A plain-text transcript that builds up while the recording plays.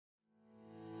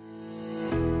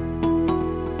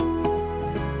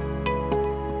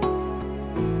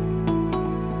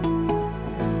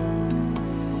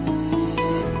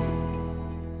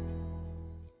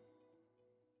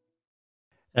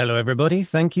Hello, everybody.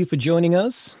 Thank you for joining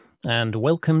us, and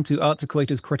welcome to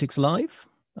ArtsEquator's Critics Live.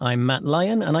 I'm Matt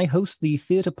Lyon, and I host the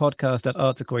theatre podcast at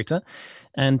ArtsEquator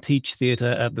and teach theatre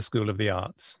at the School of the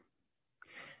Arts.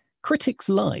 Critics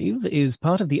Live is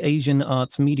part of the Asian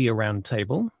Arts Media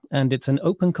Roundtable, and it's an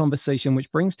open conversation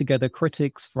which brings together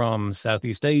critics from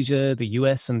Southeast Asia, the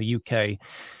US, and the UK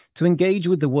to engage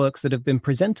with the works that have been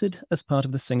presented as part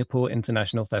of the Singapore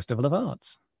International Festival of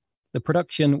Arts. The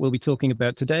production we'll be talking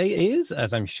about today is,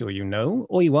 as I'm sure you know,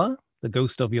 OIWA, the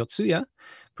Ghost of Yotsuya,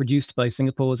 produced by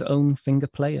Singapore's own finger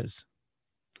players.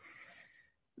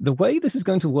 The way this is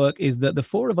going to work is that the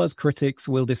four of us critics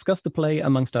will discuss the play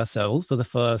amongst ourselves for the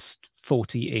first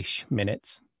 40-ish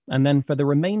minutes. And then for the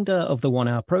remainder of the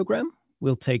 1-hour program,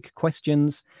 we'll take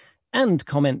questions and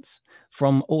comments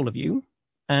from all of you.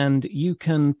 And you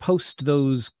can post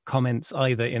those comments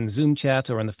either in Zoom chat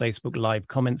or in the Facebook Live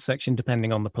comments section,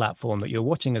 depending on the platform that you're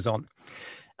watching us on.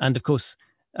 And of course,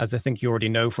 as I think you already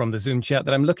know from the Zoom chat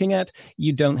that I'm looking at,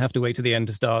 you don't have to wait to the end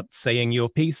to start saying your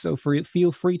piece, so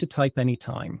feel free to type any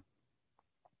time.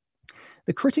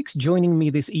 The critics joining me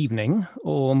this evening,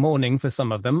 or morning for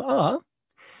some of them, are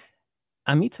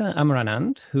Amitha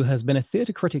Amranand, who has been a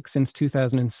theatre critic since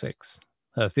 2006.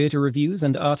 Her theatre reviews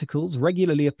and articles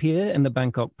regularly appear in the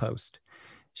Bangkok Post.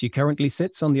 She currently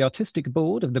sits on the artistic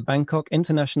board of the Bangkok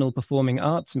International Performing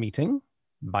Arts Meeting,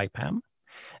 BIPAM,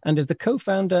 and is the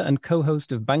co-founder and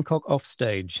co-host of Bangkok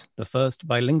Offstage, the first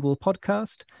bilingual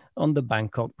podcast on the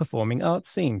Bangkok performing arts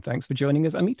scene. Thanks for joining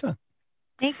us, Amitha.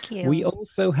 Thank you. We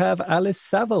also have Alice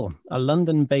Saville, a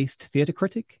London-based theatre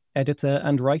critic, editor,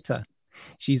 and writer.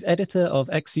 She's editor of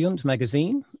Exeunt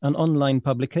magazine, an online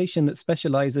publication that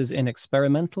specializes in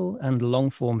experimental and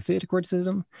long-form theatre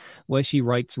criticism, where she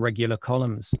writes regular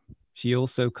columns. She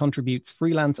also contributes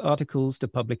freelance articles to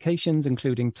publications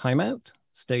including Time Out,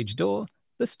 Stage Door,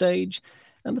 The Stage,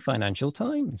 and the Financial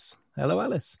Times. Hello,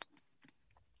 Alice.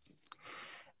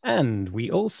 And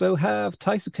we also have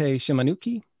Taisuke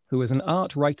Shimanuki, who is an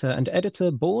art writer and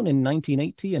editor born in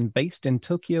 1980 and based in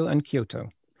Tokyo and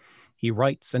Kyoto. He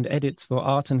writes and edits for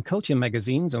art and culture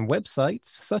magazines and websites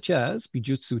such as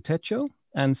Bijutsu Techo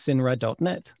and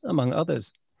Sinra.net, among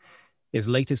others. His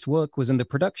latest work was in the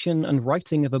production and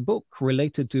writing of a book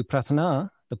related to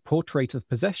Pratana, The Portrait of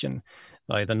Possession,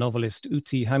 by the novelist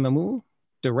Uti Hamamu,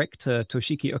 director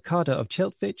Toshiki Okada of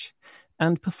Cheltfitch,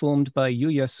 and performed by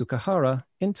Yuya Sukahara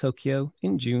in Tokyo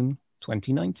in June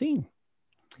 2019.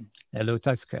 Hello,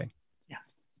 Taisuke. Yeah.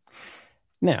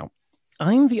 Now,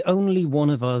 I'm the only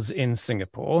one of us in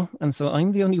Singapore, and so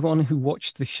I'm the only one who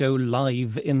watched the show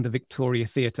live in the Victoria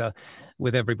Theatre,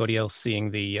 with everybody else seeing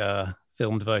the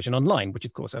filmed version online, which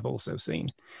of course I've also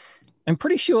seen. I'm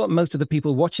pretty sure most of the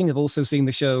people watching have also seen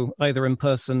the show either in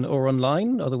person or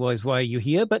online, otherwise why are you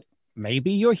here? But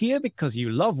maybe you're here because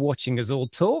you love watching us all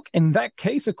talk. In that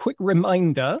case, a quick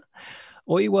reminder,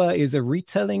 OIWA is a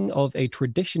retelling of a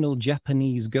traditional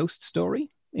Japanese ghost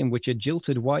story, in which a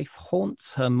jilted wife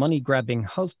haunts her money-grabbing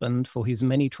husband for his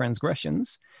many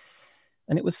transgressions.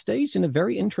 And it was staged in a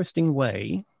very interesting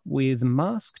way, with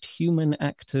masked human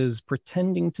actors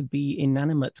pretending to be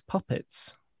inanimate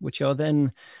puppets, which are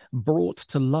then brought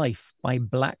to life by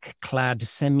black-clad,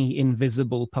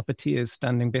 semi-invisible puppeteers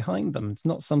standing behind them. It's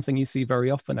not something you see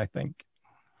very often, I think.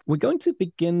 We're going to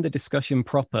begin the discussion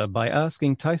proper by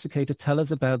asking Taisuke to tell us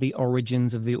about the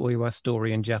origins of the OIWA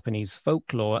story in Japanese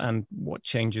folklore and what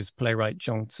changes playwright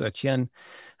Zhong Tse-Chien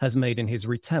has made in his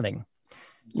retelling.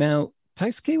 Now,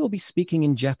 Taisuke will be speaking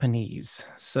in Japanese,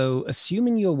 so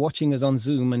assuming you're watching us on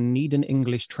Zoom and need an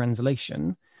English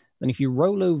translation, then if you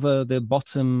roll over the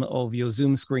bottom of your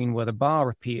Zoom screen where the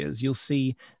bar appears, you'll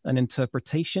see an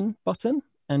interpretation button,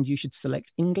 and you should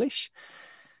select English.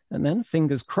 And then,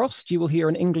 fingers crossed, you will hear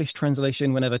an English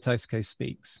translation whenever Taisuke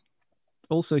speaks.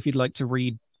 Also, if you'd like to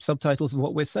read subtitles of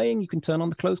what we're saying, you can turn on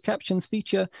the closed captions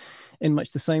feature in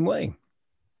much the same way.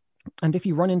 And if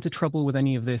you run into trouble with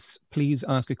any of this, please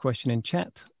ask a question in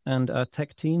chat, and our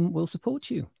tech team will support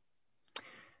you.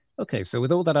 Okay, so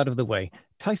with all that out of the way,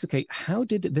 Taisuke, how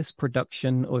did this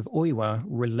production of OIWA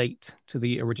relate to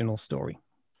the original story?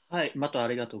 Thank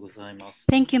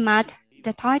you, Matt.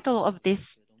 The title of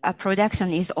this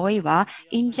production is OIWA.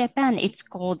 In Japan, it's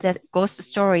called The Ghost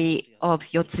Story of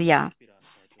Yotsuya.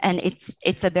 And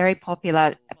it's a very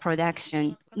popular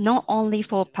production, not only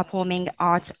for performing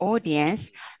arts audience,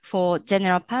 for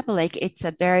general public, it's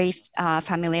a very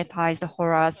familiarized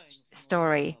horror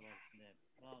story.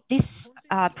 This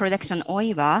production,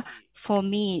 OIWA, for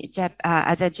me,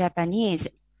 as a Japanese,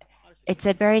 it's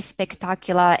a very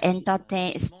spectacular,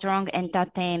 strong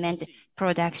entertainment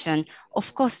production.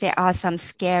 Of course, there are some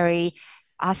scary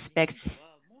aspects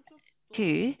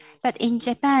too. But in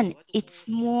Japan, it's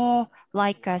more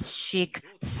like a chic,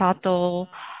 subtle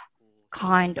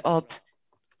kind of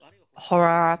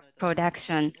horror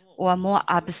production or more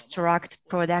abstract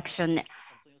production.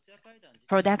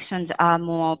 Productions are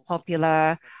more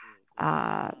popular.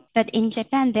 But in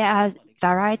Japan, there are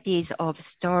varieties of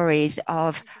stories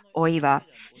of OIWA.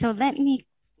 So let me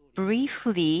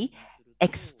briefly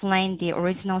explain the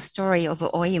original story of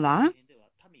OIWA.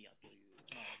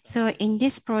 So in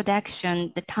this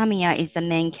production, the Tamiya is the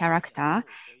main character.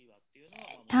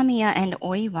 Tamiya and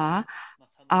OIWA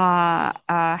are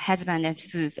a husband and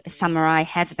samurai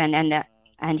husband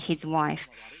and his wife.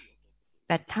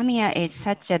 But Tamiya is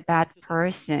such a bad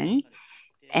person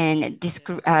and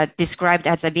described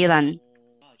as a villain.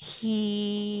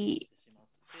 He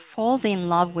falls in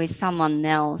love with someone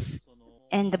else,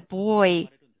 and the boy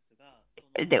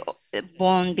the,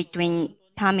 born between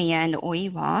Tamiya and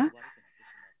Oiwa,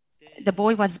 the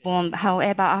boy was born.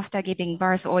 However, after giving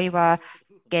birth, Oiwa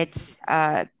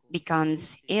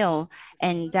becomes ill,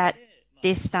 and that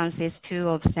distances two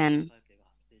of them.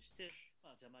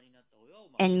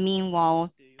 And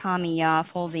meanwhile, Tamiya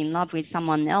falls in love with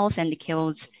someone else and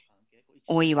kills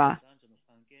Oiwa.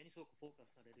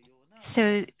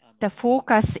 So the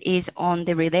focus is on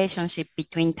the relationship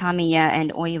between Tamiya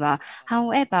and Oiwa.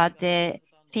 However, the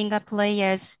finger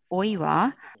players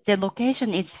Oiwa, the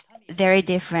location is very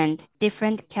different.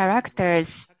 Different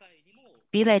characters,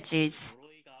 villages,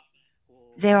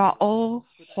 they are all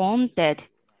haunted.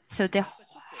 So the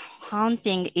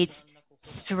haunting is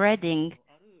spreading.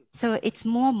 So it's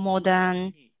more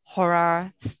modern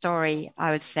horror story,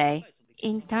 I would say.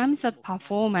 In terms of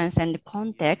performance and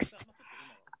context,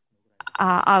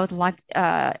 I would like,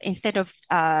 instead of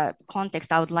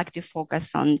context, I would like to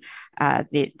focus on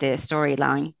the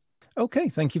storyline. Okay,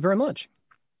 thank you very much.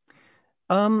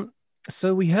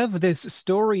 So we have this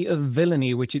story of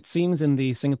villainy, which it seems in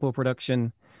the Singapore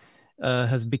production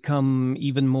has become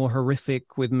even more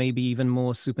horrific, with maybe even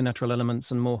more supernatural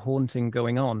elements and more haunting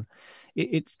going on.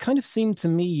 It kind of seemed to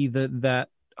me that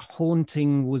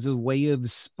haunting was a way of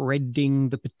spreading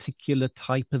the particular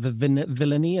type of a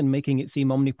villainy and making it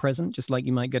seem omnipresent, just like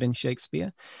you might get in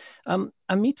Shakespeare.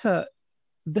 Amitha,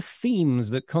 the themes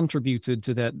that contributed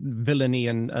to that villainy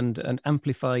and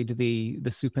amplified the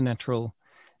supernatural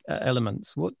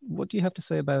elements, what do you have to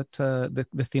say about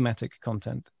the thematic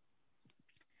content?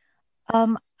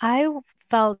 I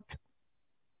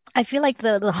feel like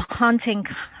the haunting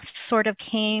sort of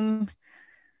came.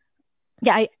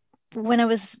 Yeah, when I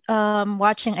was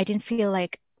watching, I didn't feel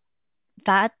like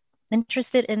that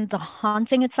interested in the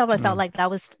haunting itself. I felt like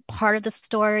that was part of the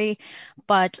story,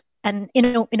 and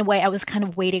in a way, I was kind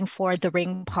of waiting for the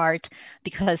ring part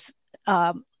because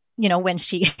when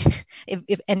she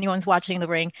if anyone's watching The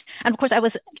Ring, and of course I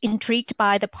was intrigued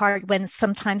by the part when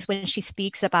sometimes when she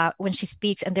speaks and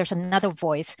there's another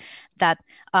voice that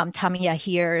Tamiya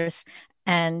hears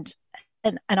and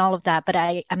all of that, but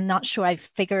I'm not sure I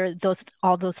figured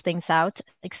all those things out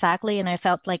exactly, and I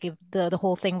felt like if the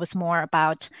whole thing was more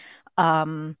about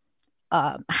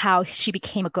how she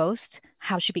became a ghost,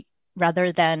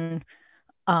 rather than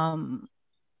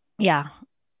yeah.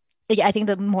 I think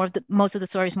most of the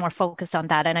story is more focused on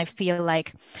that, and I feel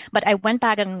like, but I went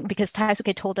back and because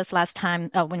Taisuke told us last time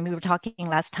when we were talking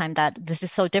last time that this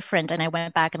is so different, and I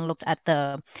went back and looked at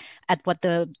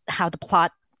how the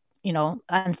plot,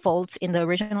 unfolds in the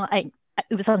original. It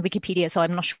was on Wikipedia, so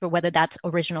I'm not sure whether that's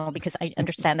original because I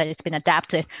understand that it's been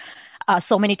adapted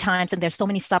so many times, and there's so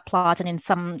many subplots, and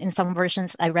in some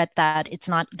versions I read that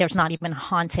there's not even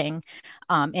haunting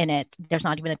in it. There's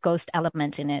not even a ghost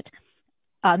element in it.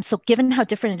 So given how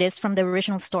different it is from the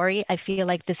original story, I feel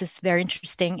like this is very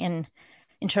interesting in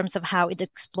terms of how it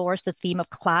explores the theme of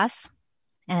class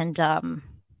and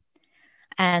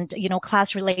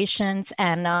class relations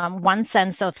and one's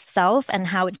sense of self and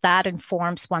how that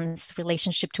informs one's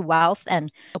relationship to wealth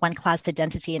and one class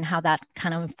identity and how that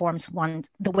kind of informs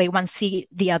the way one see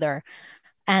the other.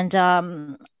 And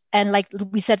like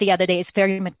we said the other day, it's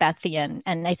very Macbethian,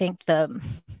 and I think the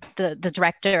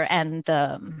director and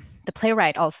the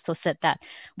playwright also said that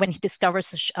when he discovers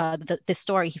the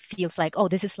story, he feels like, oh,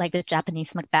 this is like the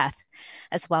Japanese Macbeth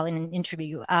as well in an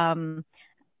interview.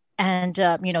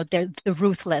 The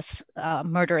ruthless,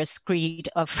 murderous greed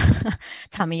of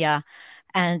Tamiya.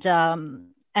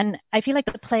 And I feel like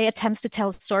the play attempts to tell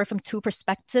a story from two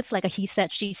perspectives, like a he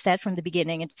said, she said from the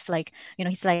beginning. It's like,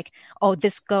 he's like, oh,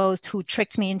 this ghost who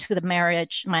tricked me into the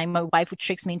marriage, my wife who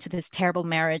tricks me into this terrible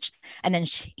marriage. And then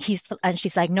she's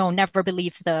like, no, never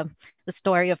believe the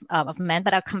story of men.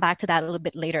 But I'll come back to that a little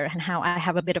bit later and how I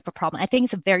have a bit of a problem. I think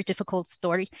it's a very difficult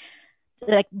story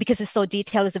like, because it's so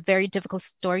detailed, it's a very difficult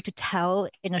story to tell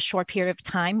in a short period of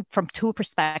time from two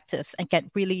perspectives and get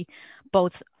really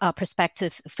both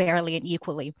perspectives fairly and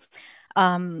equally.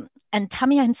 And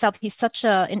Tamiya himself, he's such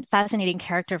a fascinating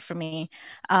character for me.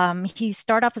 He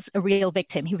started off as a real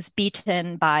victim. He was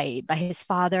beaten by his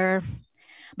father,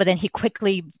 but then he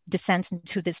quickly descends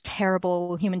into this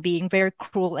terrible human being, very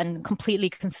cruel and completely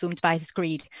consumed by his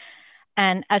greed.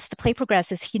 And as the play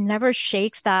progresses, he never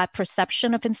shakes that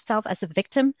perception of himself as a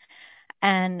victim.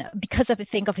 And because of, I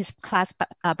think, of his class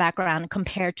background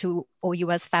compared to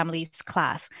OIWA's family's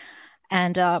class.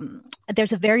 And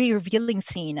there's a very revealing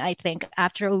scene, I think,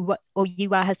 after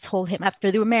OIWA has told him,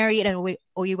 after they were married, and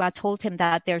OIWA told him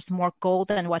that there's more gold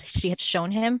than what she had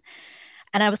shown him.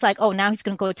 And I was like, oh, now he's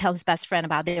going to go tell his best friend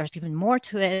about there's even more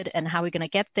to it and how we're going to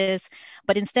get this.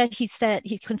 But instead, he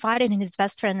confided in his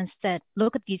best friend and said,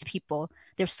 look at these people.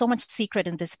 There's so much secret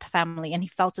in this family. And he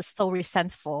felt just so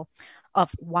resentful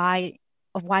of why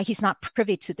he's not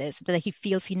privy to this, that he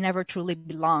feels he never truly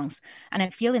belongs. And I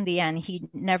feel in the end, he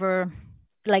never,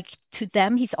 like, to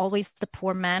them, he's always the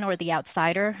poor man or the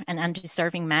outsider, an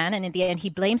undeserving man. And in the end, he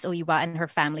blames OIWA and her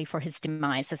family for his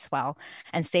demise as well,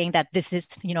 and saying that this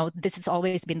has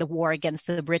always been the war against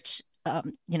the rich,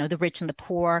 the rich and the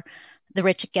poor, the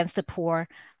rich against the poor.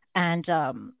 And,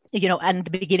 and the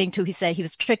beginning too, he said he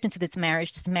was tricked into this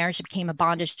marriage. This marriage became a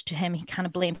bondage to him. He kind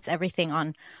of blames everything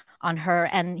on her.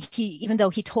 And even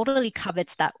though he totally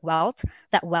covets that wealth,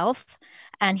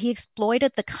 and he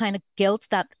exploited the kind of guilt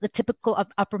that the typical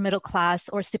upper middle class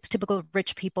or typical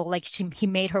rich people, like he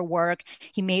made her work,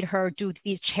 he made her do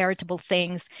these charitable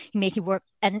things, he made her work,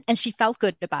 and she felt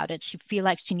good about it. She feel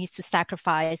like she needs to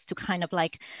sacrifice to kind of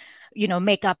like,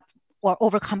 make up or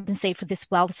overcompensate for this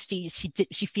wealth she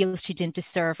feels she didn't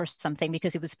deserve or something,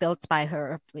 because it was built by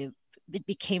her. It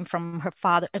became from her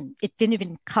father, and it didn't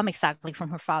even come exactly from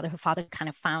her father. Her father kind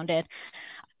of found it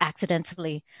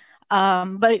accidentally.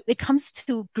 But it comes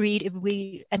to greed.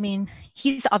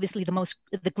 He's obviously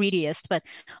the greediest, but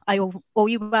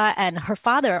OIWA and her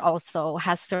father also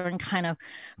has certain kind of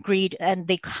greed, and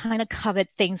they kind of covet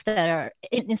things that are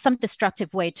in some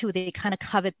destructive way too. They kind of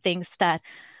covet things that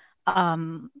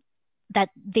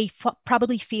they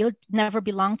probably feel never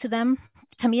belong to them.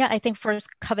 Tamiya, I think,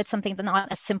 first covets something that's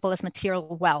not as simple as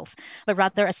material wealth, but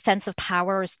rather a sense of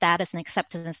power, status, and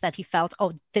acceptance that he felt,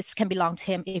 oh, this can belong to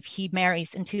him if he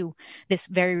marries into this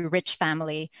very rich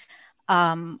family.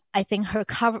 I think her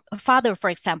father,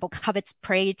 for example, covets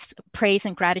praise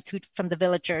and gratitude from the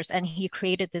villagers, and he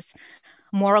created this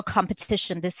moral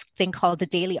competition, this thing called the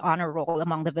daily honor roll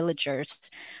among the villagers,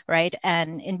 right?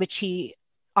 And in which he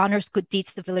honors good deeds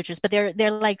to the villagers, but they're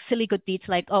like silly good deeds,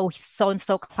 like, oh, so and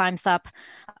so climbs up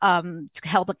to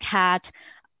help a cat,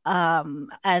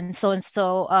 and so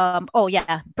oh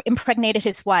yeah, impregnated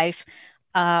his wife,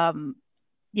 their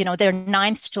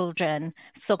ninth children,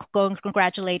 so go and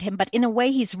congratulate him. But in a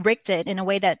way, he's rigged it in a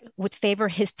way that would favor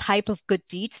his type of good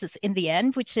deeds in the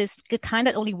end, which is the kind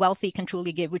that only wealthy can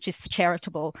truly give, which is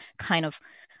charitable kind of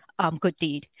good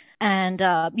deed. And,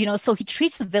 so he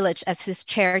treats the village as his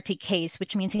charity case,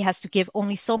 which means he has to give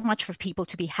only so much for people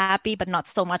to be happy, but not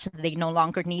so much that they no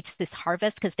longer need this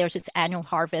harvest, because there's this annual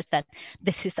harvest that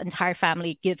his entire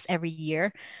family gives every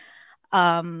year.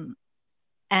 And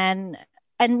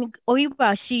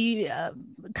OIWA, she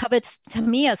covets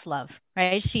Tamiya's love,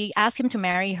 right? She asked him to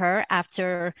marry her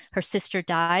after her sister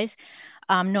dies,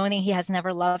 knowing he has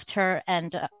never loved her.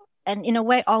 And in a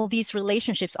way, all these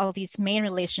relationships, all these main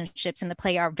relationships in the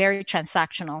play are very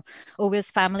transactional.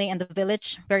 OIWA's family and the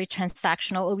village, very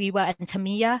transactional. OIWA and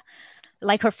Tamiya,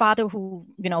 like her father, who,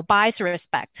 buys her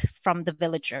respect from the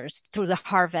villagers through the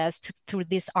harvest, through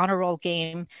this honor roll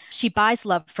game. She buys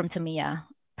love from Tamiya,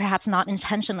 perhaps not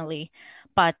intentionally,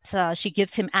 but she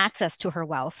gives him access to her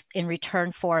wealth in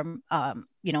return for,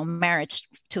 marriage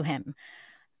to him.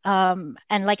 And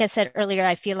like I said earlier,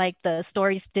 I feel like the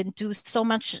stories didn't do so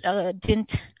much. In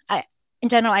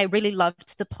general, I really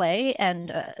loved the play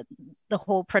and the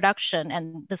whole production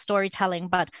and the storytelling.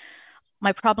 But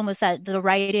my problem was that the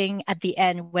writing at the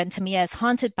end, when Tamiya is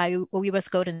haunted by OIWA's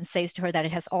goat and says to her that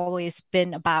it has always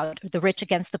been about the rich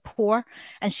against the poor,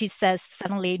 and she says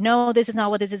suddenly, no, this is not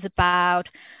what this is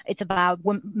about. It's about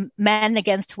men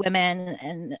against women.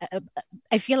 And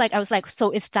I feel like I was like, so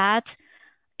is that?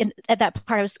 At that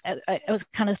part, I was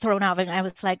kind of thrown off, and I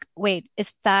was like, wait,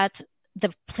 is that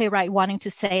the playwright wanting to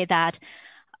say that?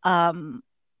 The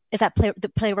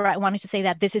playwright wanting to say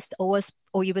that this is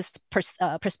OIWA's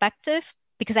perspective?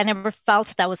 Because I never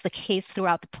felt that was the case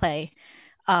throughout the play.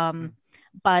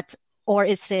 But Or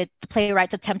is it the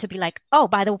playwright's attempt to be like, oh,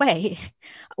 by the way,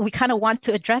 we kind of want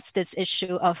to address this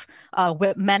issue of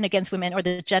men against women or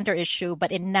the gender issue,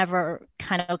 but it never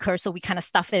kind of occurs. So we kind of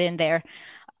stuff it in there,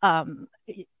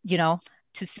 you know,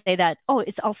 to say that, oh,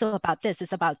 it's also about this.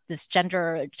 It's about this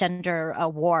gender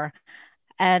war.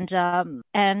 And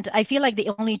I feel like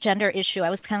the only gender issue, I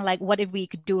was kind of like, what if we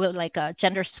could do like a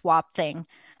gender swap thing?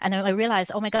 And then I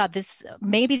realized, oh my God, this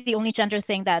maybe the only gender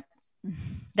thing that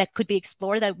could be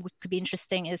explored that could be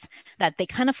interesting is that they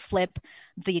kind of flip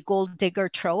the gold digger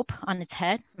trope on its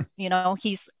head. You know,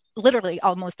 he's literally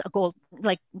almost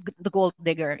like the gold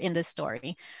digger in this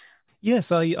story.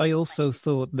 Yes, I also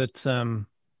thought that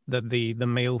that the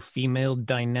male-female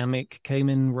dynamic came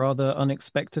in rather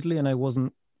unexpectedly, and I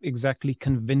wasn't exactly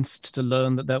convinced to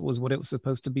learn that that was what it was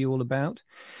supposed to be all about.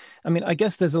 I mean, I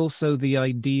guess there's also the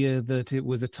idea that it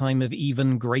was a time of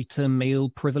even greater male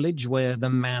privilege where the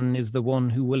man is the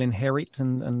one who will inherit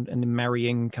and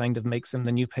marrying kind of makes him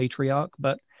the new patriarch.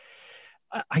 But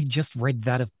I just read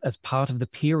that as part of the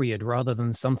period rather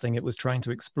than something it was trying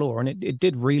to explore. And it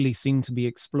did really seem to be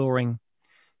exploring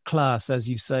class, as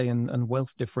you say, and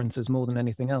wealth differences more than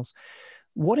anything else.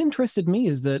 What interested me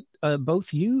is that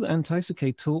both you and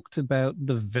Taisuke talked about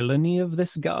the villainy of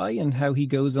this guy and how he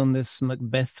goes on this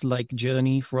Macbeth-like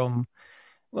journey from,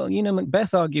 well, you know,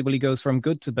 Macbeth arguably goes from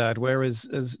good to bad, whereas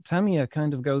as Tamiya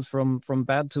kind of goes from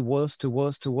bad to worse to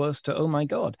worse to worse to, oh my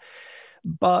God.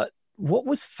 But what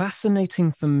was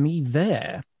fascinating for me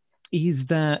there is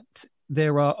that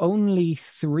there are only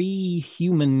 3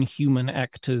 human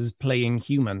actors playing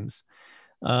humans.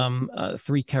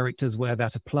 3 characters where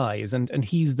that applies, and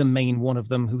he's the main one of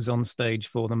them who's on stage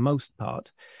for the most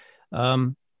part.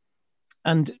 And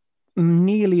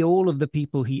nearly all of the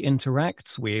people he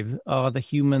interacts with are the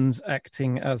humans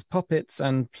acting as puppets,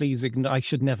 and please ignore, I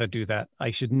should never do that.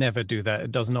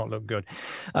 It does not look good.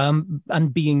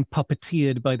 And being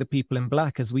puppeteered by the people in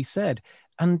black, as we said.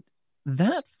 And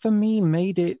that for me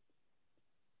made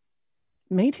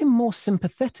him more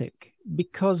sympathetic,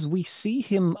 because we see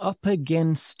him up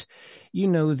against, you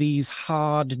know, these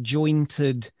hard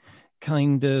jointed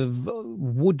kind of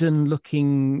wooden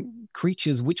looking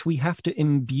creatures which we have to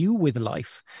imbue with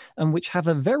life and which have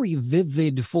a very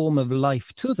vivid form of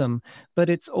life to them, but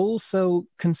it's also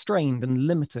constrained and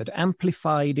limited,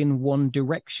 amplified in one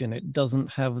direction. It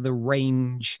doesn't have the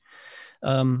range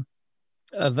of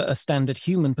a standard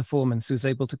human performance who's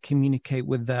able to communicate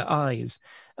with their eyes.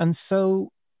 And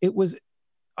so it was,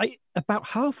 about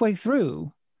halfway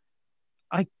through,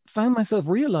 I found myself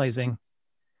realizing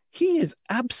he is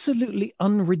absolutely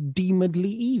unredeemably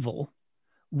evil.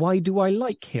 Why do I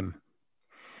like him?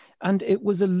 And it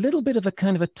was a little bit of a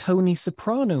kind of a Tony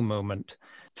Soprano moment.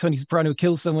 Tony Soprano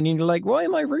kills someone and you're like, why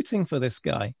am I rooting for this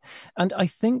guy? And I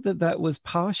think that was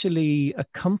partially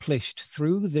accomplished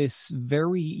through this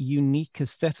very unique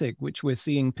aesthetic, which we're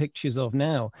seeing pictures of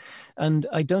now. And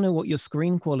I don't know what your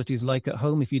screen quality is like at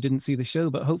home if you didn't see the show,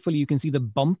 but hopefully you can see the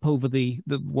bump over the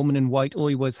woman in white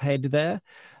OIWA's head there.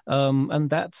 And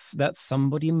that's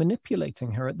somebody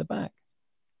manipulating her at the back.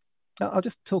 I'll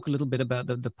just talk a little bit about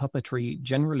the puppetry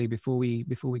generally before we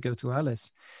go to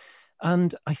Alice.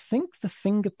 And I think the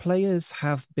finger players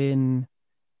have been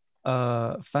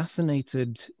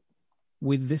fascinated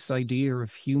with this idea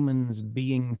of humans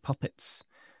being puppets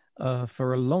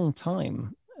for a long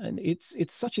time. And it's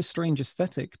such a strange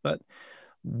aesthetic, but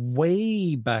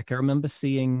way back, I remember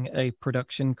seeing a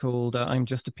production called I'm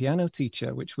Just a Piano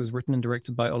Teacher, which was written and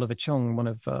directed by Oliver Chong, one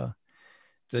of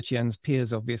Zetian's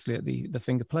peers, obviously, at the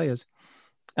finger players.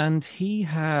 And he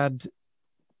had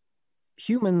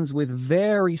humans with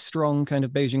very strong kind of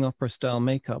Beijing opera style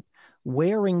makeup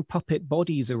wearing puppet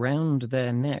bodies around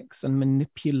their necks and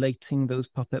manipulating those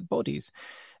puppet bodies.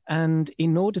 And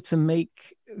in order to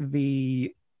make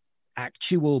the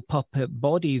actual puppet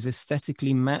bodies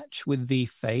aesthetically match with the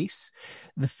face,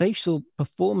 the facial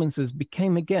performances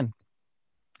became, again,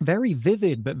 very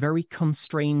vivid, but very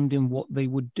constrained in what they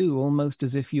would do, almost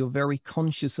as if you're very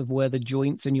conscious of where the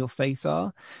joints in your face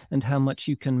are and how much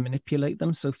you can manipulate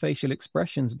them. So facial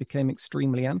expressions became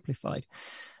extremely amplified.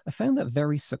 I found that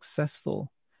very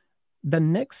successful. The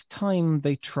next time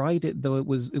they tried it, though, it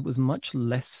was much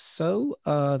less so.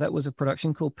 That was a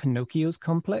production called Pinocchio's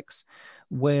Complex,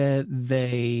 where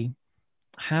they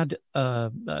had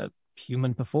a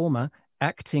human performer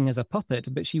acting as a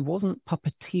puppet, but she wasn't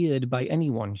puppeteered by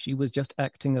anyone. She was just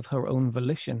acting of her own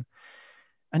volition.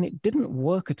 And it didn't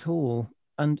work at all.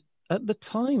 And at the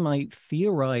time, I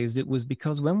theorized it was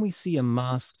because when we see a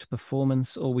masked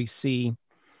performance or we see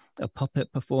a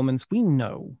puppet performance, we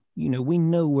know we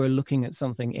know we're looking at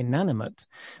something inanimate,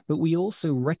 but we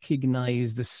also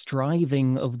recognize the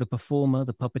striving of the performer,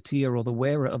 the puppeteer, or the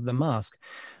wearer of the mask.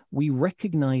 We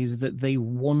recognize that they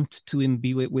want to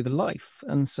imbue it with life.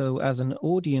 And so as an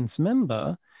audience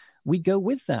member, we go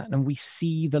with that and we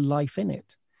see the life in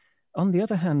it. On the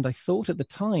other hand, I thought at the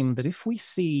time that if we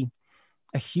see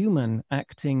a human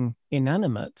acting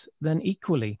inanimate, then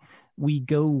equally we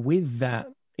go with that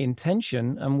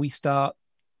intention and we start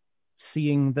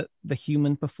seeing that the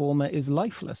human performer is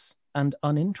lifeless and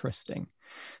uninteresting.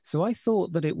 So I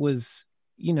thought that it was,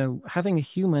 having a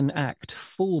human act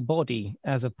full body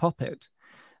as a puppet,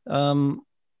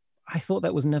 I thought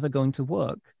that was never going to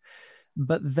work.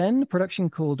 But then a production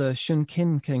called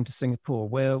Shunkin came to Singapore,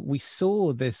 where we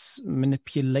saw this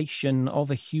manipulation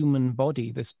of a human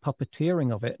body, this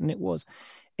puppeteering of it, and it was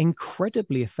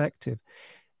incredibly effective.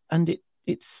 And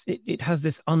it has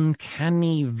this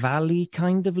uncanny valley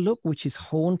kind of look, which is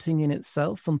haunting in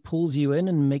itself and pulls you in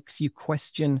and makes you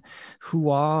question who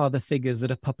are the figures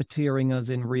that are puppeteering us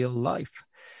in real life.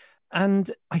 And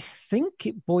I think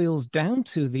it boils down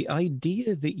to the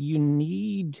idea that you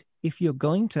need, if you're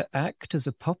going to act as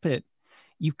a puppet,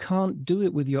 you can't do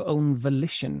it with your own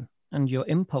volition and your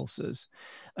impulses.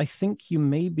 I think you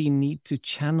maybe need to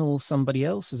channel somebody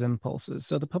else's impulses.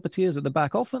 So the puppeteers at the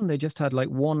back, often they just had like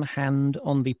one hand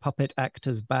on the puppet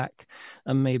actor's back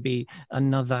and maybe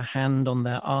another hand on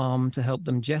their arm to help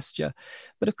them gesture.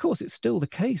 But of course, it's still the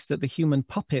case that the human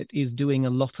puppet is doing a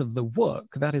lot of the work.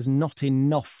 That is not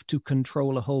enough to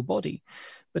control a whole body.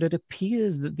 But it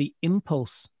appears that the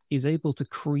impulse is able to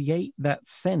create that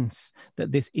sense that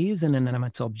this is an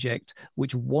inanimate object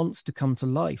which wants to come to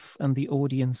life, and the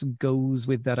audience goes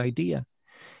with that idea.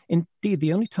 Indeed,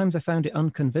 the only times I found it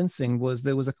unconvincing was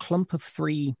there was a clump of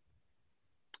three,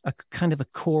 a kind of a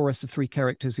chorus of three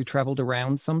characters who traveled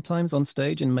around sometimes on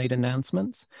stage and made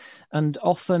announcements. And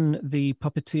often the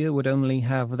puppeteer would only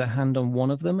have their hand on one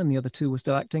of them and the other two were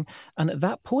still acting. And at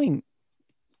that point,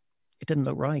 it didn't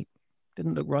look right. It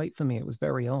didn't look right for me. It was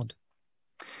very odd.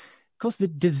 Of course, the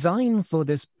design for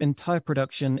this entire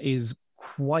production is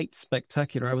quite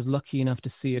spectacular. I was lucky enough to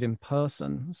see it in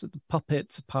person. So the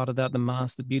puppets are part of that, the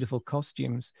mask, the beautiful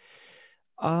costumes.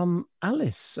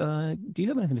 Alice, do you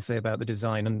have anything to say about the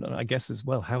design and I guess as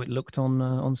well how it looked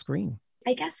on screen?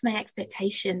 I guess my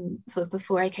expectation sort of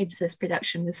before I came to this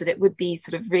production was that it would be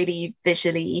sort of really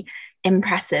visually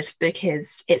impressive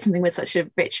because it's something with such a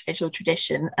rich visual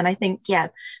tradition. And I think,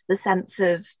 the sense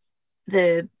of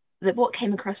what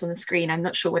came across on the screen, I'm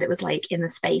not sure what it was like in the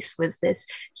space, was this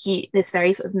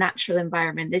very sort of natural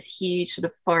environment, this huge sort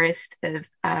of forest of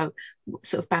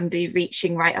sort of bamboo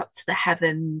reaching right up to the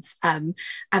heavens. And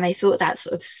I thought that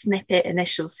sort of snippet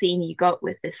initial scene you got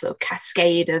with this sort of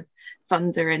cascade of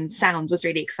thunder and sound was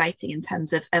really exciting in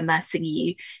terms of immersing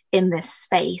you in this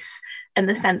space. And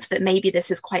the sense that maybe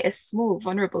this is quite a small,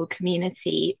 vulnerable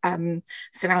community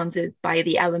surrounded by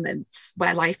the elements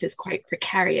where life is quite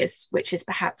precarious, which is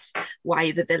perhaps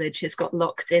why the village has got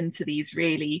locked into these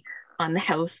really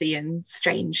unhealthy and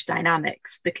strange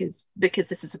dynamics, because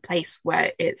this is a place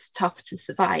where it's tough to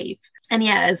survive.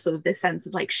 And sort of this sense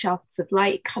of like shafts of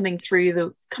light coming through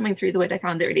the wood, I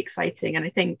found it really exciting. And I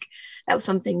think that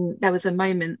was a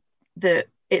moment that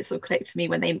it sort of clicked for me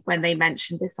when they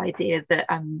mentioned this idea that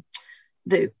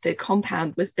the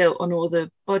compound was built on all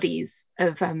the bodies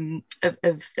of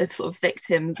sort of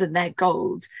victims and their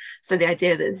gold. So the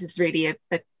idea that this is really a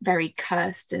very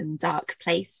cursed and dark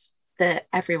place that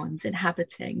everyone's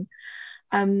inhabiting.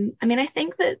 I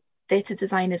think that theatre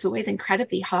design is always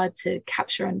incredibly hard to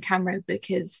capture on camera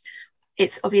because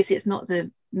it's not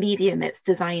the medium it's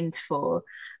designed for.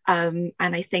 And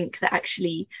I think that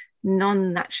actually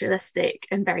non-naturalistic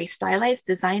and very stylized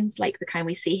designs like the kind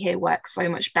we see here work so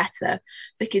much better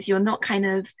because you're not kind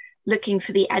of looking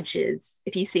for the edges,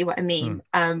 if you see what I mean.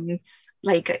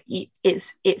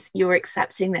 You're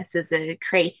accepting this as a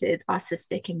created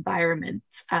artistic environment.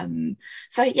 I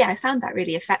found that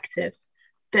really effective,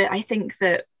 but I think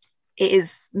that it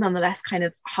is nonetheless kind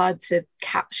of hard to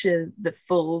capture the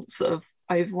full sort of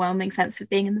overwhelming sense of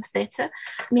being in the theatre.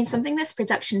 Something this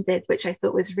production did, which I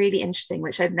thought was really interesting,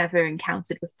 which I've never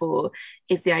encountered before,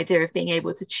 is the idea of being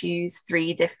able to choose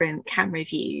 3 different camera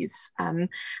views. And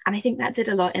I think that did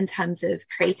a lot in terms of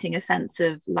creating a sense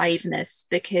of liveness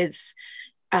because,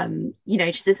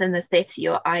 just as in the theatre,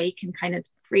 your eye can kind of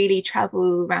freely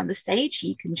travel around the stage.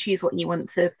 You can choose what you want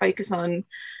to focus on.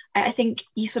 I think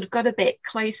you sort of got a bit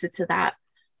closer to that.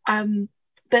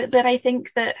 But I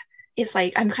think that it's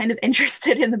like I'm kind of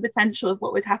interested in the potential of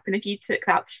what would happen if you took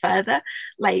that further,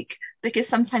 like, because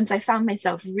sometimes I found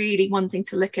myself really wanting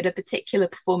to look at a particular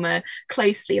performer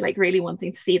closely, like really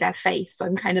wanting to see their face. So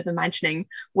I'm kind of imagining,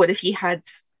 what if you had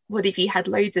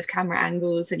loads of camera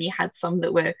angles and you had some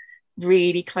that were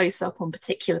really close up on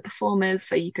particular performers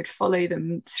so you could follow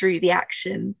them through the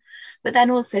action. But then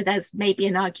also there's maybe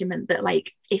an argument that,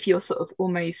 like, if you're sort of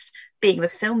almost being the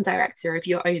film director of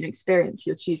your own experience,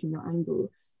 you're choosing your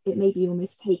angle, it maybe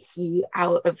almost takes you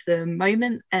out of the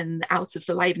moment and out of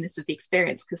the liveliness of the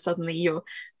experience, because suddenly you're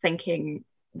thinking,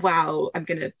 wow, I'm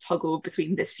going to toggle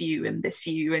between this view and this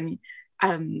view.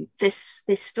 And this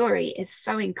story is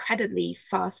so incredibly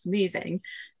fast moving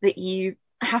that you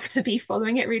have to be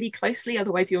following it really closely,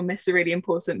 otherwise you'll miss a really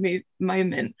important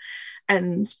moment.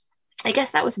 And I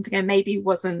guess that was something I maybe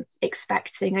wasn't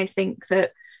expecting. I think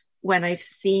that when I've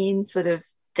seen sort of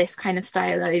this kind of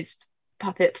stylized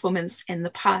puppet performance in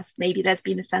the past, maybe there's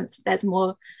been a sense that there's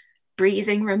more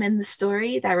breathing room in the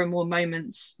story. There are more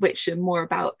moments which are more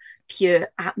about pure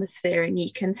atmosphere, and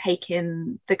you can take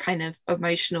in the kind of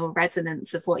emotional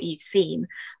resonance of what you've seen.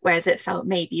 Whereas it felt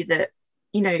maybe that,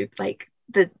 you know, like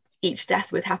each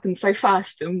death would happen so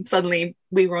fast, and suddenly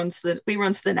we were on to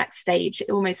the next stage.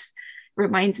 It almost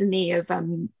reminded me of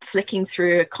flicking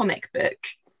through a comic book,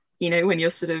 you know, when you're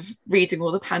sort of reading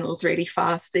all the panels really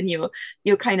fast and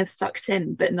you're kind of sucked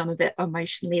in, but none of it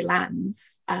emotionally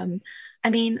lands. I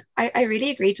mean, I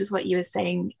really agreed with what you were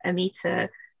saying, Amitha,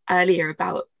 earlier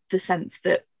about the sense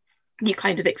that you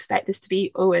kind of expect this to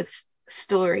be always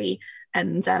story,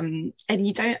 and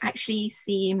you don't actually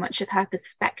see much of her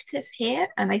perspective here.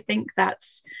 And I think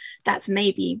that's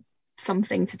maybe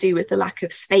something to do with the lack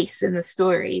of space in the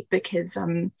story, because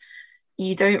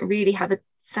you don't really have a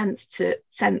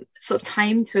sort of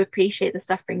time to appreciate the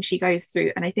suffering she goes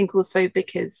through. And I think also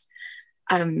because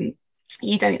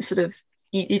you don't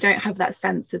have that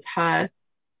sense of her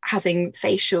having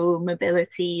facial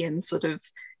mobility, and sort of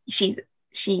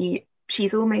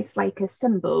she's almost like a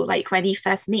symbol. Like when you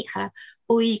first meet her,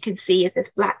 all you can see is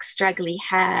this black straggly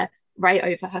hair right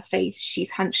over her face.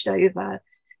 She's hunched over.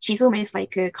 She's almost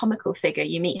like a comical figure.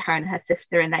 You meet her and her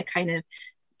sister, and they're kind of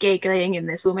giggling in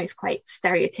this almost quite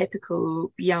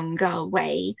stereotypical young girl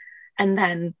way. And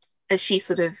then as she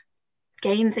sort of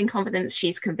gains in confidence,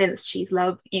 she's convinced she's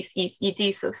loved, you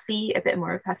do sort of see a bit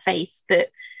more of her face, but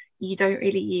you don't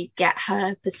really get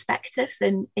her perspective.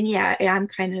 And yeah, I am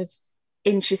kind of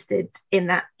interested in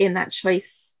that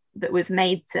choice that was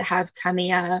made to have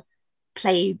Tamiya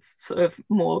played sort of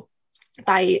more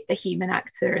by a human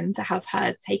actor, and to have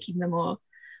her taking the more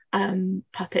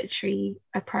puppetry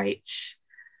approach.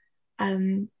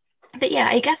 But yeah,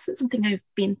 I guess that's something I've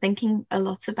been thinking a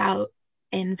lot about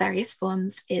in various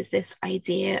forms, is this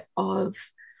idea of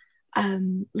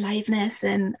liveness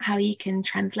and how you can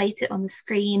translate it on the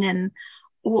screen, and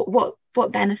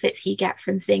what benefits you get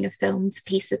from seeing a filmed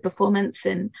piece of performance,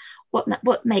 and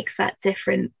what makes that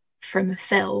different from a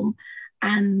film.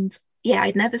 And yeah,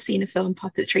 I'd never seen a film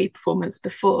puppetry performance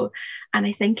before, and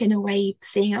I think in a way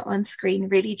seeing it on screen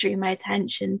really drew my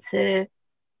attention to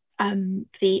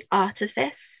the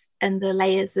artifice and the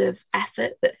layers of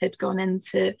effort that had gone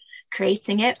into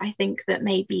creating it. I think that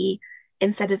maybe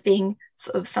instead of being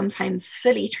sort of sometimes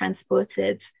fully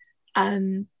transported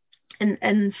and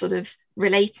sort of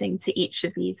relating to each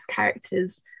of these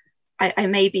characters, I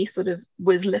maybe sort of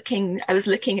was looking at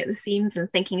the scenes and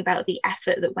thinking about the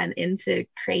effort that went into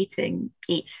creating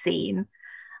each scene.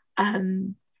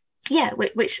 Yeah,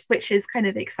 which is kind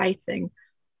of exciting.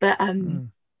 But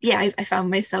yeah, I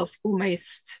found myself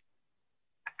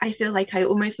I feel like I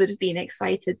almost would have been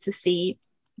excited to see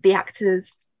the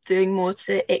actors doing more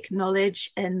to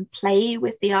acknowledge and play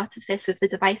with the artifice of the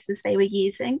devices they were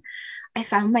using. I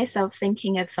found myself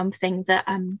thinking of something that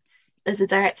there's a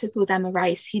director called Emma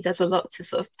Rice who does a lot to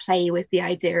sort of play with the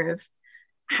idea of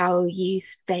how you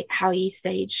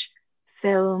stage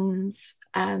films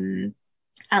on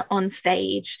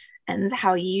stage, and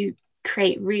how you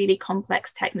create really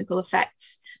complex technical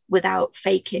effects without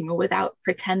faking or without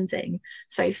pretending.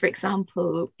 So for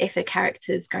example, if a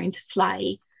character is going to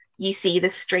fly, you see the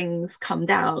strings come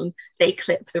down, they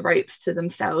clip the ropes to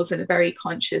themselves in a very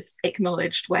conscious,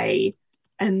 acknowledged way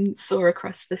and soar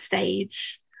across the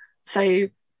stage. So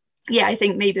yeah, I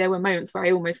think maybe there were moments where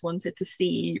I almost wanted to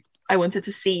see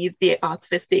the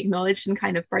artifice be acknowledged and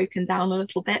kind of broken down a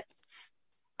little bit.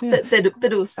 Yeah.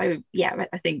 But also, yeah,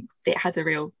 I think it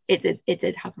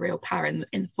did have a real power in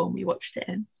the form we watched it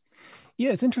in.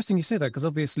 Yeah, it's interesting you say that, because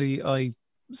obviously I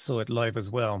saw it live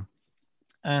as well.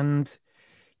 And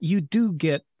you do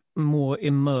get more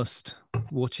immersed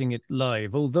watching it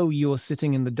live. Although you're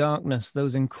sitting in the darkness,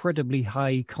 those incredibly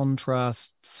high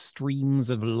contrast streams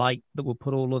of light that were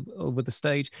put over the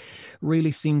stage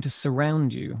really seem to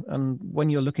surround you. And when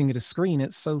you're looking at a screen,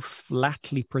 it's so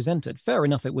flatly presented. Fair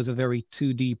enough, it was a very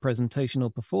 2D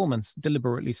presentational performance,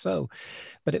 deliberately so,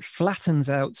 but it flattens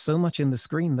out so much in the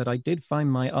screen that I did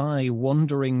find my eye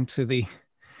wandering to the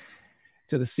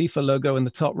SIFA logo in the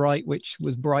top right, which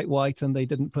was bright white, and they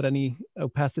didn't put any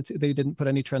opacity, they didn't put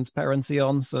any transparency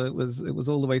on, so it was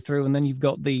all the way through. And then you've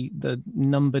got the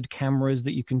numbered cameras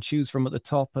that you can choose from at the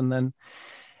top, and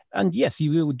yes,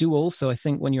 you do also, I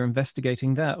think, when you're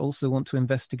investigating that, also want to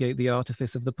investigate the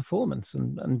artifice of the performance,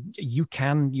 and you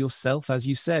can yourself, as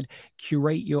you said,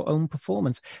 curate your own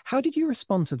performance. How did you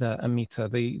respond to that,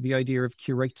 Amitha, the idea of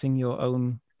curating your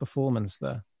own performance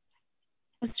there?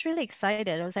 I was really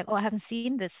excited. I was like, oh, I haven't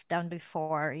seen this done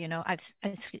before. You know, I've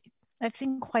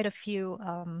seen quite a few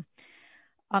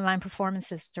online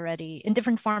performances already in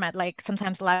different format, like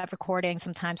sometimes live recording,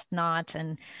 sometimes not,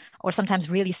 or sometimes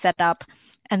really set up.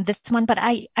 And this one, but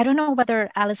I don't know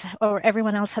whether Alice or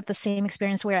everyone else had the same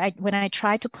experience where when I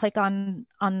tried to click on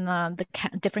the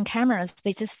different cameras,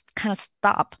 they just kind of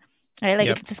stop. Right?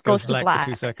 Like, it just goes to black.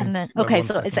 2 seconds. And then, okay,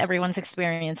 so it's everyone's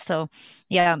experience. So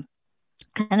yeah.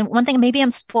 And one thing, maybe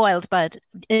I'm spoiled, but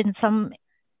in some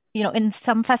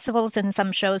festivals and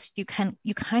some shows, you kind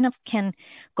of can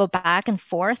go back and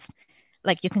forth.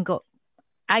 Like, you can go,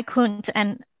 I couldn't,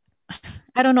 and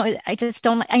I don't know, I just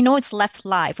don't, I know it's less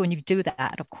live when you do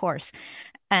that, of course.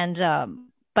 And,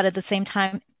 but at the same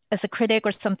time, as a critic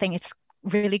or something, it's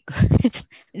really good.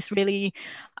 It's really,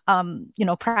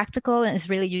 practical, and it's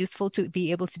really useful to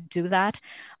be able to do that.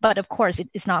 But of course,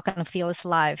 it's not going to feel as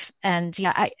live. And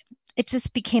yeah, it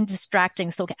just became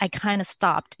distracting. So I kind of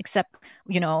stopped, except,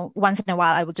 once in a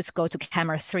while, I would just go to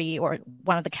camera 3 or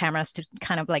one of the cameras to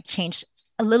kind of like change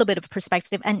a little bit of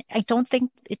perspective. And I don't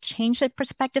think it changed the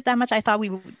perspective that much. I thought we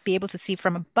would be able to see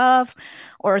from above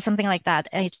or something like that.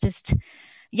 And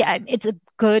it's a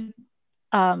good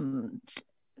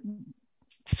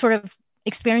sort of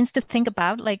experience to think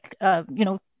about, like,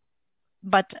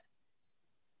 but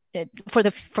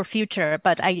for future,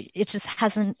 but it just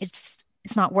hasn't, it's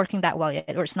not working that well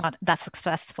yet, or it's not that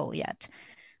successful yet.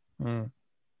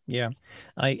 Yeah,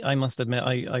 I must admit,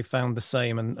 I found the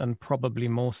same, and probably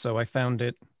more so. I found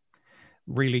it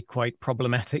really quite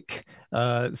problematic.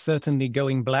 Certainly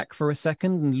going black for a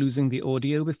second and losing the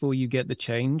audio before you get the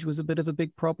change was a bit of a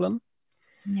big problem.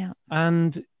 Yeah.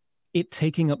 And it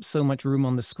taking up so much room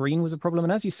on the screen was a problem.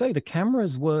 And as you say, the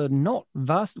cameras were not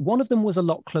vast. One of them was a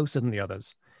lot closer than the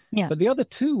others. Yeah. But the other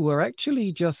two were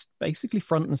actually just basically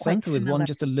front and center, with one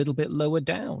just a little bit lower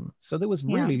down. So there was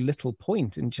really little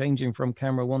point in changing from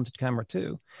camera 1 to camera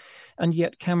 2. And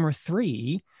yet camera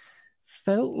 3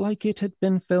 felt like it had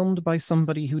been filmed by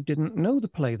somebody who didn't know the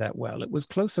play that well. It was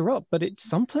closer up, but it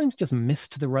sometimes just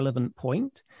missed the relevant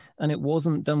point, and it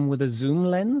wasn't done with a zoom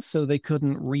lens, so they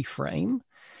couldn't reframe.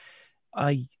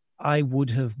 I would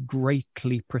have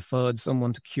greatly preferred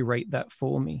someone to curate that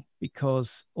for me,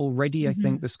 because already I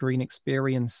think the screen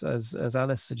experience, as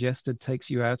Alice suggested, takes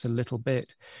you out a little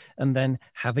bit. And then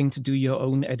having to do your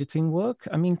own editing work,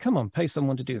 I mean, come on, pay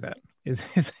someone to do that, is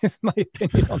my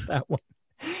opinion on that one.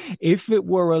 If it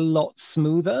were a lot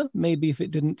smoother, maybe if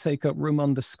it didn't take up room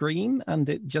on the screen and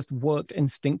it just worked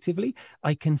instinctively,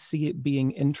 I can see it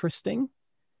being interesting.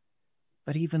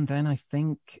 But even then, I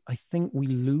think we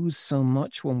lose so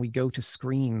much when we go to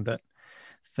screen that,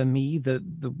 for me,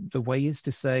 the way is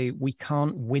to say, we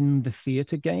can't win the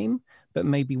theater game, but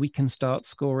maybe we can start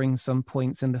scoring some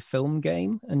points in the film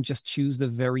game and just choose the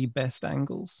very best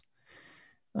angles.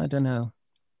 I don't know.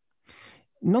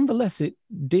 Nonetheless, it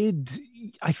did,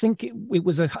 I think it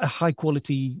was a high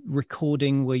quality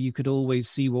recording where you could always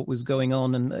see what was going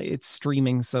on, and it's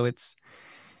streaming, so it's,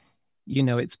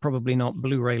 it's probably not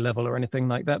Blu-ray level or anything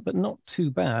like that, but not too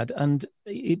bad. And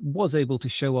it was able to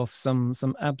show off some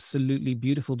absolutely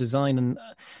beautiful design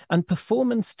and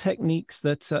performance techniques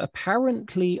that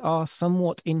apparently are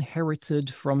somewhat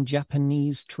inherited from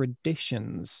Japanese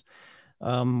traditions.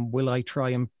 Will I try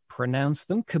and pronounce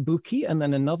them? Kabuki, and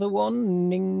then another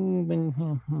one,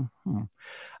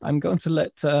 I'm going to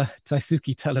let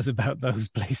Taisuke tell us about those,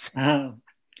 please.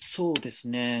 そうです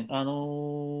ね。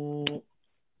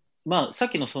さっ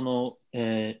きのその、ス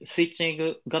イッチン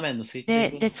グ、画面のスイッチ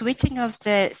ング。The switching of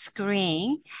the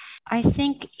screen, I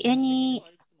think any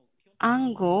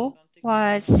angle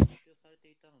was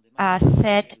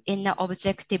set in an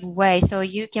objective way, so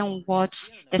you can watch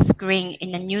the screen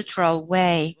in a neutral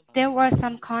way. There was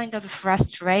some kind of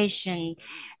frustration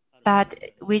But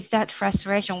with that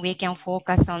frustration, we can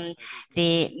focus on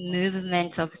the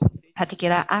movements of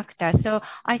particular actor. So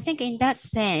I think in that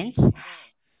sense,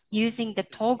 using the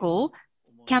toggle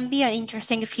can be an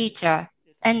interesting feature.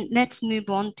 And let's move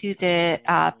on to the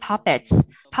puppets.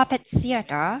 Puppet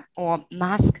theater or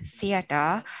mask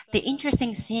theater. The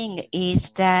interesting thing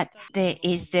is that there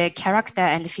is the character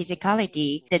and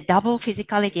physicality, the double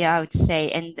physicality, I would say.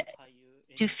 And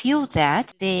to feel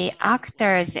that, the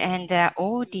actors and the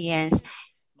audience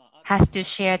has to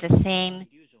share the same,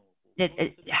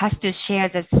 has to share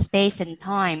the space and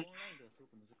time.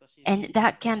 And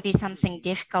that can be something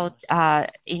difficult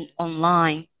in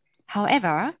online.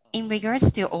 However, in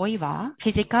regards to OIWA,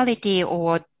 physicality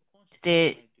or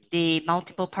the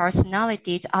multiple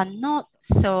personalities are not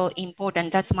so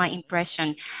important. That's my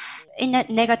impression. In a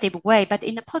negative way, but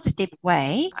in a positive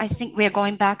way, I think we're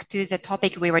going back to the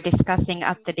topic we were discussing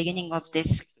at the beginning of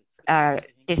this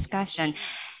discussion.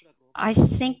 I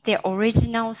think the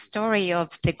original story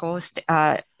of the Ghost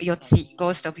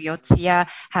of Yotsuya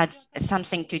has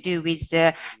something to do with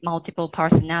the multiple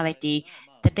personality.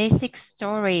 The basic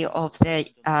story of the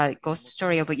Ghost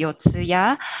Story of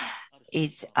Yotsuya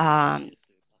is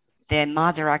the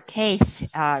murder case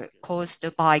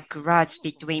caused by grudge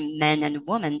between men and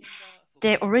women.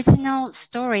 The original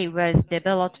story was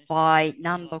developed by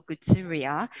Namboku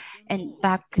Tsuruya, and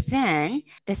back then,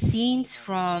 the scenes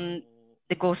from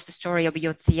the Ghost Story of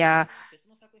Yotsuya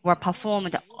were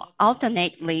performed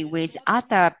alternately with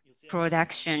other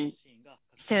production.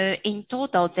 So in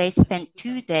total, they spent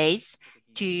 2 days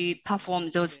to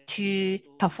perform those 2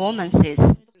 performances.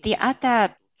 The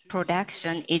other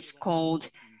production is called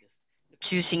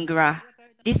Chushingra.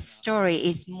 This story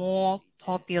is more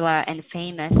popular and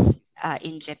famous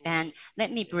in Japan.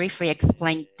 Let me briefly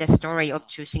explain the story of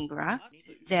Chushingra.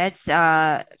 There's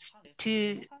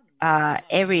 2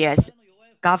 areas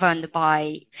governed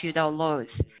by feudal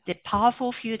laws. The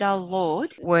powerful feudal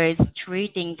lord was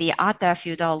treating the other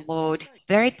feudal lord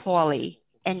very poorly.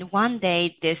 And one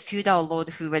day, the feudal lord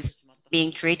who was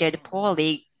being treated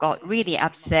poorly got really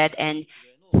upset and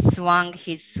swung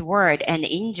his sword and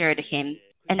injured him.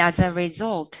 And as a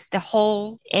result, the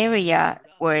whole area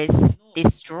was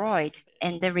destroyed.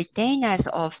 And the retainers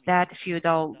of that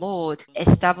feudal lord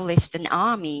established an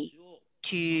army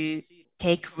to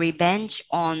take revenge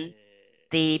on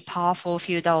the powerful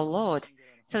feudal lord.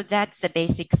 So that's the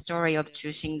basic story of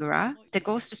Chushingra. The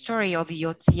ghost story of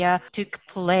Yotsuya took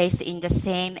place in the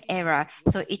same era.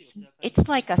 So it's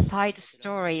like a side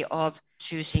story of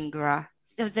Chushingra.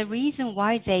 So the reason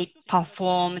why they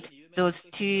performed those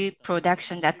 2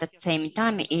 productions at the same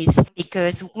time is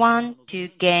because one, to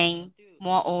gain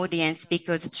more audience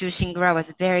because Chushingra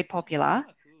was very popular,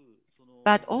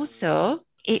 but also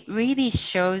it really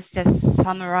shows the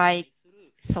samurai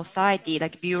society,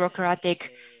 like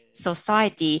bureaucratic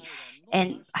society.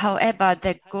 And however,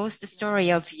 the ghost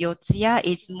story of Yotsuya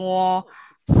is more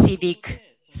civic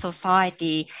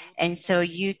society. And so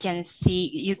you can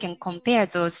compare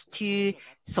those 2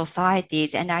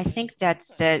 societies. And I think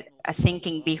that's the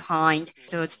thinking behind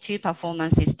those 2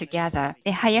 performances together.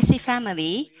 The Hayashi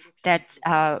family, that's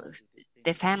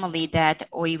the family that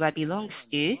OIWA belongs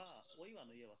to,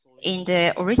 in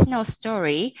the original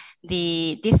story,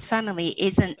 this family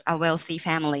isn't a wealthy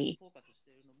family.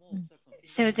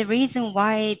 So the reason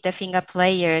why the finger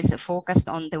players focused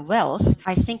on the wealth,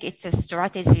 I think it's a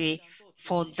strategy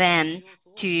for them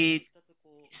to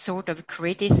sort of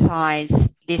criticize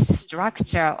this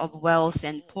structure of wealth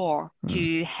and poor,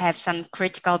 to have some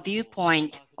critical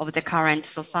viewpoint of the current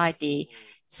society.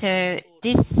 So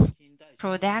this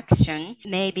production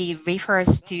maybe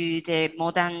refers to the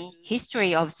modern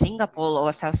history of Singapore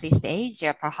or Southeast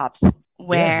Asia, perhaps,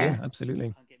 where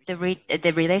absolutely.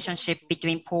 the relationship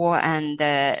between poor and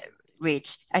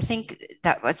rich. I think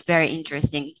that was very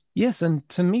interesting. Yes, and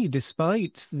to me,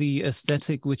 despite the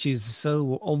aesthetic, which is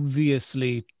so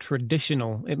obviously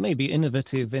traditional, it may be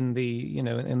innovative in the,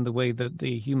 in the way that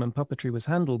the human puppetry was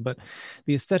handled, but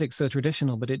the aesthetic's so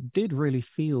traditional, but it did really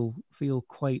feel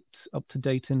quite up to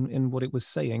date in what it was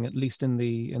saying, at least in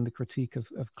the critique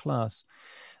of class.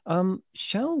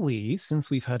 Shall we, since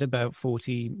we've had about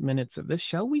 40 minutes of this,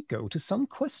 shall we go to some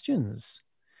questions?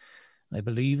 I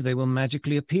believe they will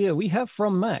magically appear. We have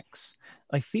from Max.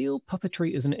 I feel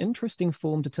puppetry is an interesting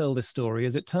form to tell this story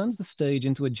as it turns the stage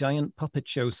into a giant puppet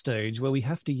show stage where we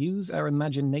have to use our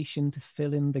imagination to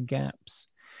fill in the gaps.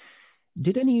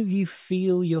 Did any of you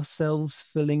feel yourselves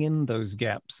filling in those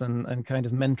gaps and kind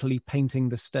of mentally painting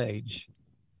the stage?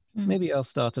 Maybe I'll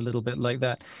start a little bit like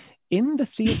that. In the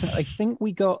theater, I think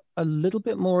we got a little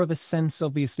bit more of a sense,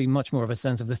 obviously much more of a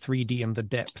sense of the 3D and the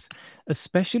depth,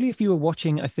 especially if you were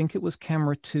watching, I think it was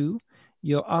camera 2,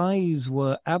 your eyes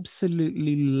were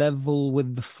absolutely level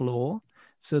with the floor,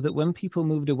 so that when people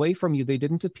moved away from you, they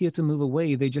didn't appear to move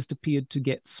away, they just appeared to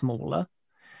get smaller.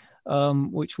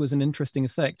 Which was an interesting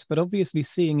effect. But obviously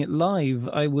seeing it live,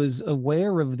 I was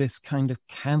aware of this kind of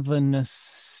cavernous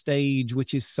stage,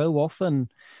 which is so often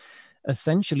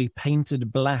essentially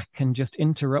painted black and just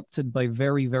interrupted by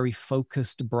very, very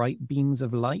focused bright beams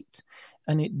of light.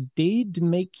 And it did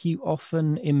make you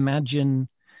often imagine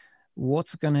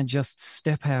what's going to just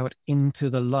step out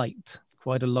into the light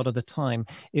quite a lot of the time.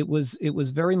 It was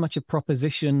very much a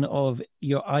proposition of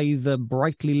you're either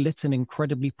brightly lit and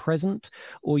incredibly present,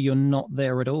 or you're not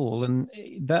there at all. And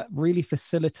that really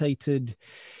facilitated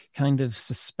kind of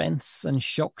suspense and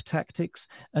shock tactics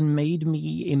and made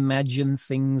me imagine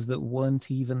things that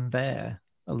weren't even there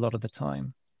a lot of the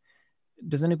time.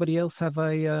 Does anybody else have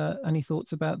any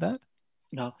thoughts about that?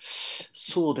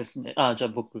 そうですね。じゃあ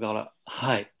僕から。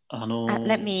はい。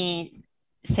Let me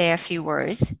say a few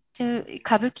words. So,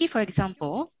 kabuki, for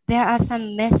example, there are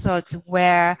some methods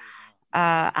where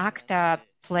actor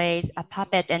plays a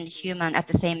puppet and human at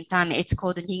the same time. It's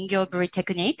called the ningyō-buri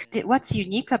technique. What's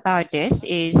unique about this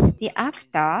is the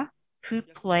actor who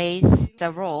plays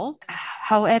the role,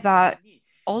 however,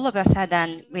 all of a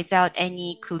sudden, without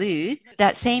any clue,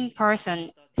 that same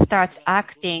person starts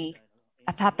acting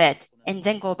a puppet and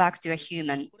then go back to a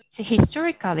human. So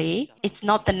historically, it's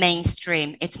not the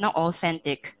mainstream. It's not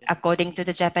authentic according to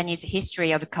the Japanese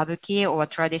history of kabuki or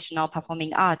traditional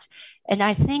performing arts. And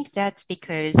I think that's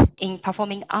because in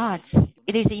performing arts,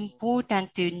 it is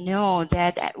important to know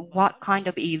that what kind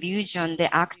of illusion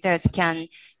the actors can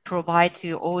provide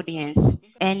to audience.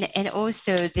 And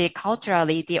also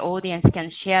culturally, the audience can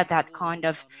share that kind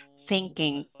of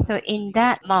thinking. So in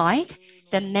that light,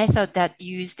 the method that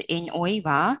used in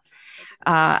OIWA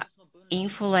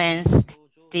influenced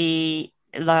the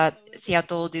La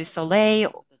Théâtre du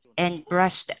Soleil and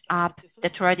brushed up the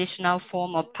traditional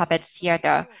form of puppet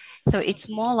theater. So it's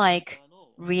more like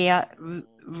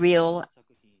real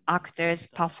actors'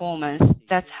 performance.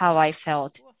 That's how I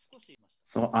felt.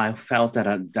 So I felt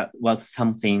that that was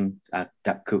something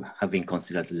that could have been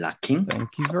considered lacking.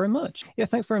 Thank you very much. Yeah,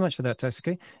 thanks very much for that,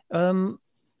 Taisuke.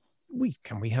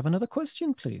 Can we have another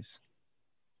question, please?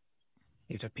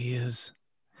 It appears.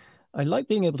 I like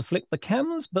being able to flick the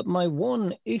cams, but my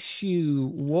one issue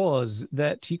was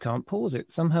that you can't pause it.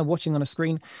 Somehow watching on a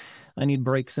screen, I need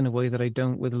breaks in a way that I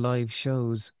don't with live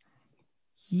shows.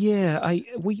 Yeah,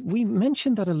 we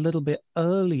mentioned that a little bit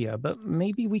earlier, but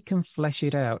maybe we can flesh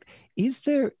it out. Is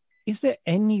there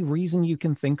any reason you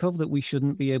can think of that we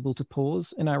shouldn't be able to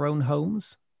pause in our own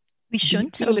homes? We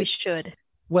shouldn't or we should?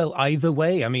 Well, either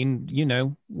way, I mean,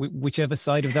 whichever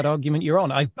side of that argument you're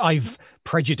on. I've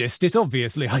prejudiced it,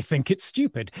 obviously. I think it's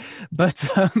stupid, but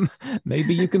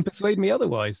maybe you can persuade me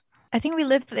otherwise. I think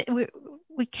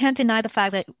we can't deny the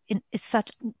fact that it's such...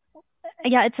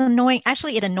 Yeah, it's annoying.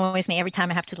 Actually, it annoys me every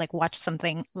time I have to watch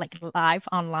something live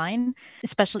online,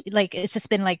 especially it's just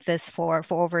been like this for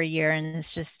over a year, and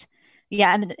it's just...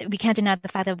 Yeah, and we can't deny the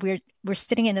fact that we're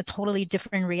sitting in a totally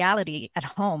different reality at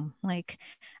home.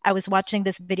 I was watching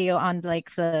this video on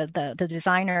the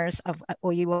designers of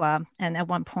OIWA, and at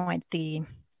one point the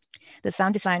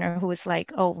sound designer who was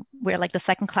like, "Oh, we're the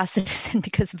second-class citizen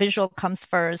because visual comes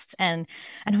first," and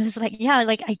I was just yeah,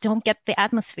 I don't get the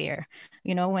atmosphere,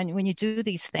 when you do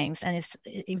these things, and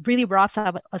it really robs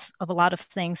us of a lot of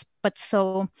things. But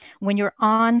so when you're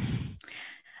on,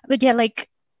 but yeah,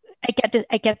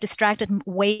 I get distracted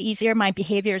way easier. My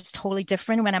behavior is totally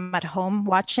different when I'm at home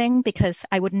watching, because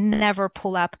I would never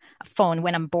pull up a phone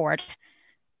when I'm bored.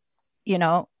 In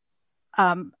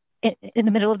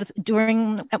the middle of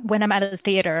when I'm at a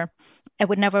theater, I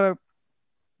would never,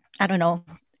 I don't know,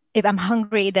 if I'm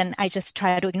hungry, then I just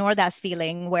try to ignore that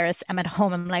feeling. Whereas I'm at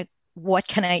home, I'm like, what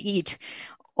can I eat?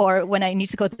 Or when I need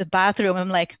to go to the bathroom, I'm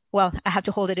like, well, I have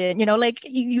to hold it in.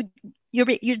 Your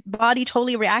body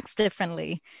totally reacts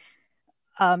differently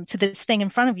to this thing in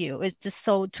front of you. It's just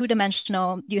so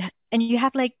two-dimensional. You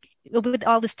have with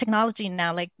all this technology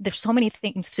now, there's so many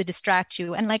things to distract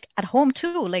you, and at home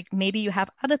too. Maybe you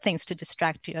have other things to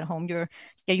distract you at home.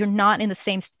 You're not in the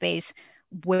same space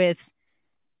with.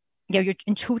 You're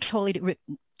in two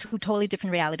totally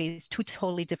different realities, two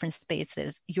totally different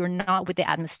spaces. You're not with the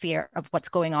atmosphere of what's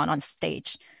going on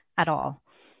stage at all.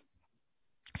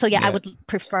 So yeah, I would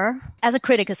prefer, as a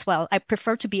critic as well, I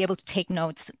prefer to be able to take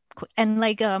notes. And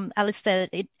Alice said,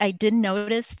 I did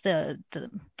notice the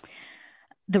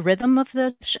rhythm of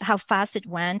how fast it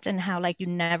went, and how you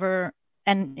never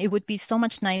and it would be so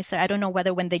much nicer. I don't know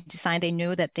whether when they designed, they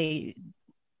knew that they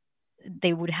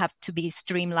would have to be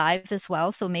streamed live as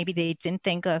well. So maybe they didn't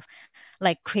think of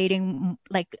like creating,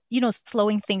 like,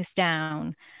 slowing things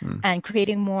down and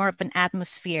creating more of an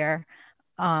atmosphere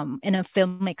in a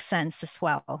filmic sense as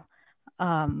well.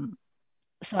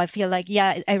 So I feel like,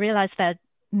 yeah, I realized that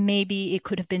maybe it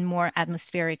could have been more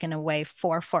atmospheric in a way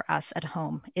for us at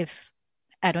home. If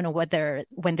I don't know whether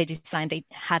when they designed, they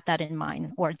had that in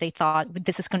mind, or they thought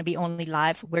this is going to be only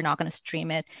live. We're not going to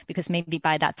stream it because maybe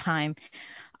by that time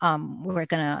we're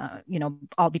going to,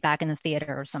 all be back in the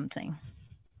theater or something.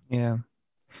 Yeah.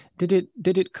 Did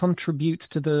it contribute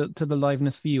to the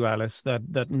liveness for you, Alice,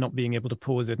 that not being able to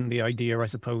pause it, and the idea, I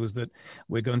suppose, that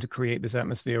we're going to create this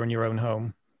atmosphere in your own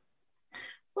home?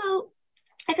 Well,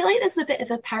 I feel like there's a bit of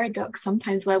a paradox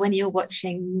sometimes where when you're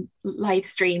watching live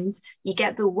streams, you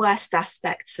get the worst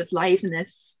aspects of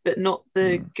liveness, but not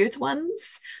the good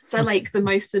ones. So like the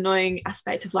most annoying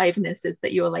aspect of liveness is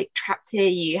that you're like trapped here,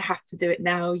 you have to do it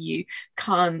now, you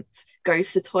can't go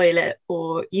to the toilet,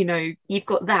 or, you've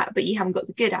got that, but you haven't got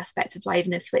the good aspect of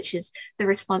liveness, which is the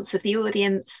response of the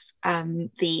audience,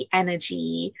 the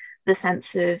energy, the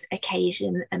sense of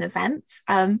occasion and events.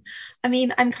 I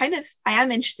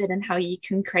am interested in how you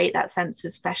can create that sense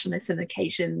of specialness and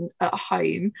occasion at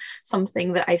home.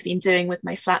 Something that I've been doing with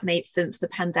my flatmates since the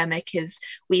pandemic is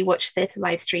we watch theatre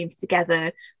live streams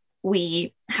together.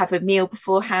 We have a meal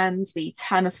beforehand, we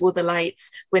turn off all the lights,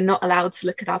 we're not allowed to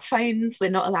look at our phones, we're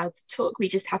not allowed to talk, we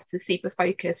just have to super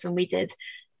focus. And we did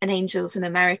an Angels in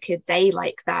America day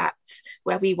like that,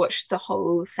 where we watched the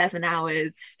whole 7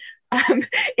 hours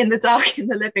in the dark in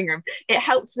the living room. It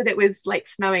helped that it was like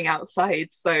snowing outside,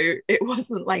 so it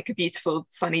wasn't like a beautiful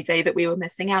sunny day that we were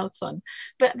missing out on.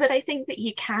 But I think that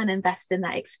you can invest in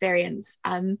that experience.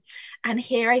 And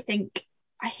here I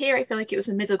feel like it was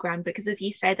a middle ground, because as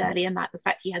you said earlier, Matt, the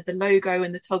fact you had the logo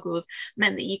and the toggles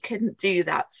meant that you couldn't do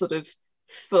that sort of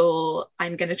full,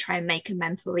 I'm going to try and make a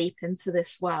mental leap into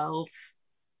this world.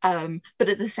 But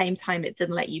at the same time, it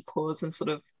didn't let you pause and sort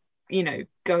of,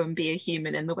 go and be a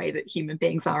human in the way that human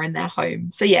beings are in their home.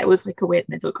 So yeah, it was like a weird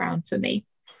middle ground for me.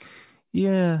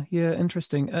 Yeah,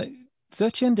 interesting.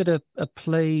 Zerchen did a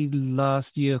play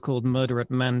last year called Murder at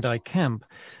Mandai Camp,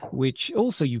 which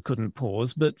also you couldn't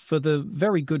pause, but for the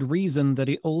very good reason that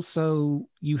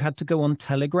you had to go on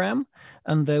Telegram,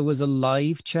 and there was a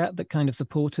live chat that kind of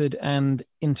supported and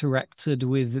interacted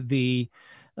with the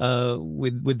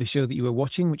show that you were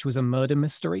watching, which was a murder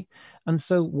mystery. And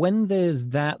so when there's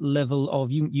that level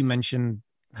of, you mentioned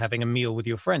having a meal with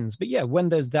your friends, but yeah, when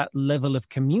there's that level of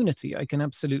community, I can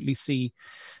absolutely see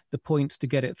the point to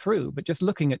get it through. But just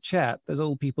looking at chat, there's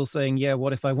all people saying, yeah,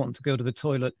 what if I want to go to the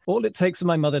toilet? All it takes for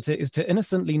my mother is to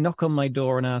innocently knock on my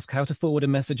door and ask how to forward a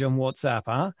message on WhatsApp,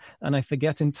 huh? And I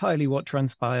forget entirely what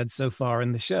transpired so far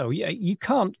in the show. Yeah, you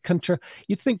can't control,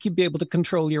 you'd think you'd be able to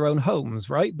control your own homes,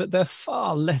 right? But they're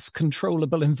far less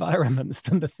controllable environments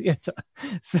than the theater.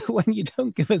 So when you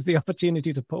don't give us the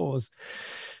opportunity to pause,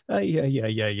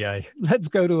 yeah. Let's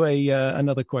go to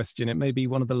another question. It may be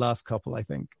one of the last couple, I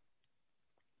think.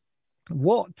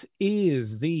 What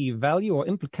is the value or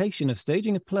implication of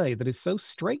staging a play that is so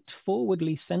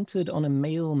straightforwardly centered on a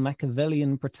male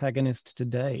Machiavellian protagonist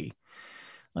today?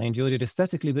 I enjoyed it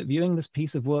aesthetically, but viewing this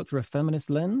piece of work through a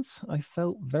feminist lens, I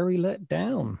felt very let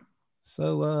down.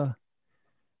 So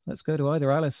let's go to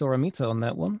either Alice or Amitha on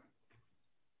that one.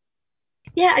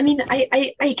 Yeah, I mean,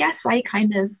 I guess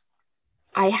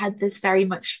I had this very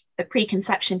much a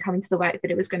preconception coming to the work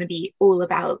that it was going to be all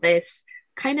about this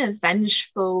kind of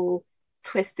vengeful,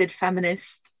 twisted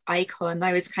feminist icon.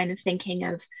 I was kind of thinking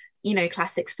of,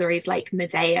 classic stories like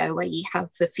Medea, where you have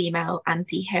the female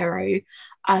anti-hero.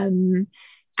 And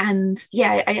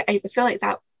yeah, I feel like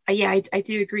that, I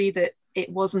do agree that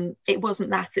it wasn't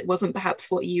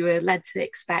perhaps what you were led to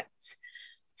expect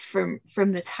from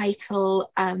the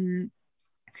title. And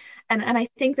I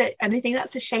think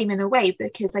that's a shame in a way,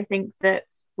 because I think that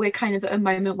we're kind of at a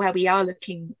moment where we are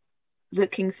looking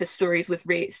for stories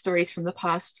from the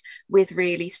past with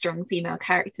really strong female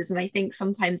characters. And I think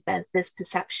sometimes there's this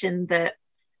perception that,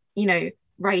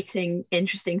 writing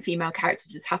interesting female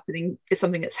characters is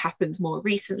something that's happened more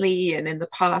recently, and in the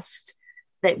past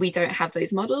that we don't have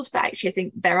those models. But actually I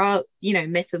think there are,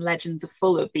 myth and legends are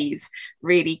full of these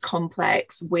really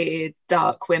complex, weird,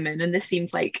 dark women, and this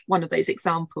seems like one of those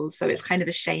examples. So it's kind of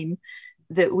a shame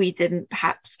that we didn't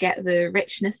perhaps get the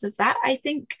richness of that. I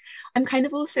think I'm kind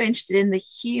of also interested in the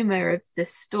humor of the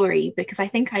story, because I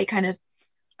think I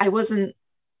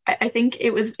think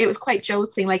it was quite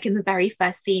jolting. Like in the very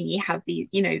first scene, you have the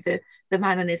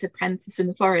man and his apprentice in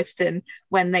the forest, and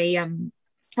when they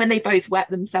when they both wet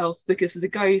themselves because of the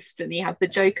ghost, and you have the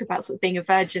joke about sort of being a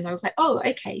virgin, I was like, oh,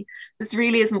 okay, this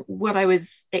really isn't what I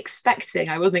was expecting.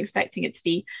 I wasn't expecting it to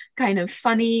be kind of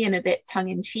funny and a bit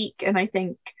tongue-in-cheek. And I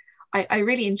think I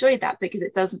really enjoyed that because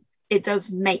it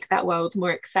does make that world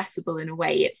more accessible in a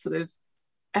way. It's sort of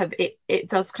it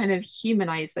does kind of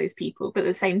humanize those people, but at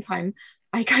the same time,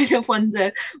 I kind of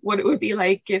wonder what it would be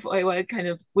like if OIWA kind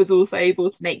of was also able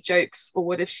to make jokes, or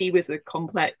what if she was a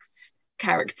complex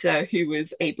character who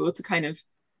was able to kind of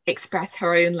express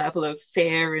her own level of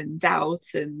fear and doubt.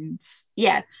 And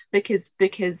yeah, because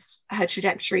her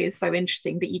trajectory is so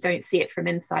interesting that you don't see it from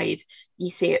inside, you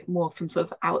see it more from sort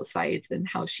of outside, and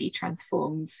how she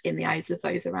transforms in the eyes of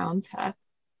those around her.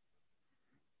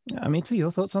 Amitha,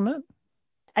 your thoughts on that?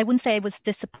 I wouldn't say I was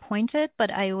disappointed, but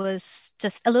I was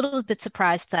just a little bit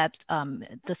surprised that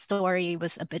the story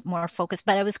was a bit more focused.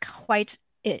 But I was quite,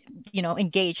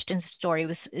 engaged in the story. It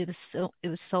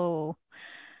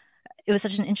was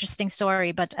such an interesting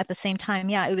story. But at the same time,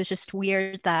 yeah, it was just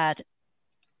weird that,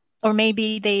 or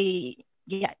maybe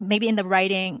maybe in the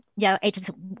writing,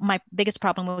 my biggest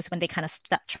problem was when they kind of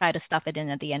try to stuff it in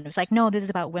at the end. It was like, no, this is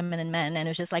about women and men, and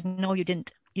it was just like, no, you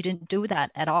didn't do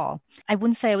that at all. I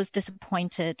wouldn't say I was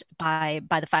disappointed by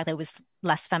the fact that it was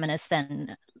less feminist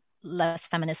than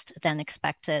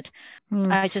expected.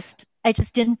 I just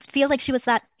didn't feel like she was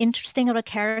that interesting of a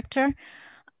character.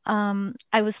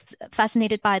 I was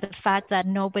fascinated by the fact that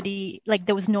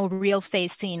there was no real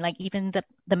face seen. Like even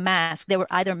the mask, they were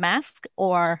either masked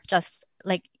or just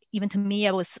like, even to me,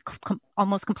 I was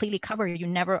almost completely covered. You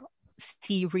never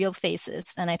see real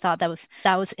faces, and I thought that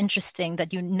was interesting,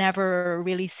 that you never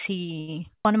really see.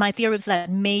 One of my theories was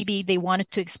that maybe they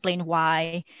wanted to explain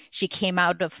why she came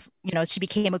out of, she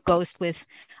became a ghost with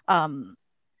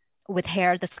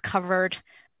hair that's covered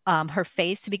her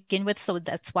face to begin with. So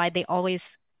that's why they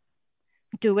always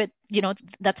do it.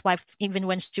 That's why even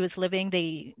when she was living,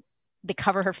 they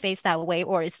cover her face that way.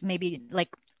 Or it's maybe like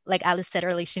Alice said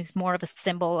earlier, she's more of a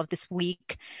symbol of this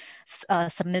weak,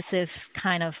 submissive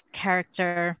kind of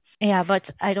character. Yeah,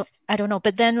 but I don't know.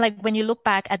 But then, like, when you look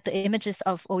back at the images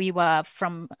of OIWA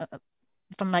from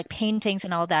like paintings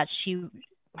and all that, she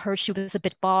was a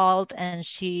bit bald, and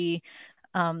she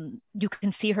you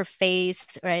can see her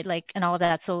face, right, like, and all of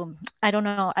that. So I don't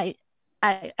know. I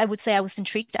would say I was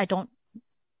intrigued. I don't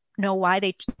know why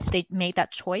they made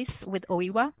that choice with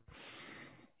OIWA.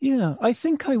 Yeah, I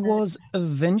think I was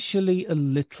eventually a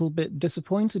little bit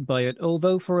disappointed by it,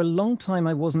 although for a long time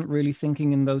I wasn't really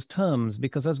thinking in those terms,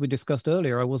 because as we discussed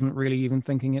earlier, I wasn't really even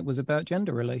thinking it was about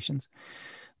gender relations.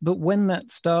 But when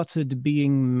that started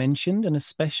being mentioned, and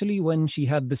especially when she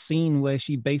had the scene where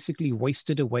she basically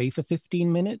wasted away for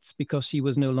 15 minutes because she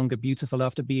was no longer beautiful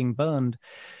after being burned,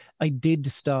 I did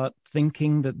start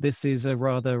thinking that this is a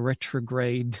rather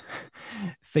retrograde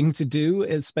thing to do,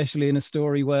 especially in a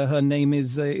story where her name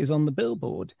is on the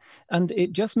billboard. And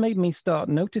it just made me start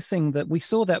noticing that we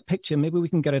saw that picture. Maybe we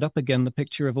can get it up again, the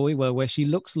picture of OIWA, where she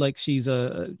looks like she's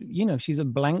she's a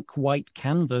blank white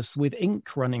canvas with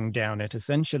ink running down it,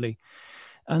 essentially.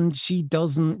 And she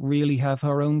doesn't really have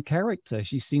her own character.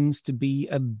 She seems to be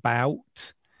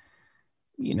about,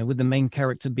 with the main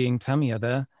character being Tamiya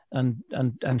there, and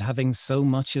having so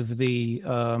much of the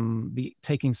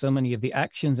taking so many of the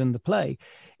actions in the play,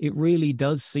 it really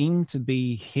does seem to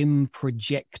be him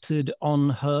projected on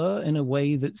her in a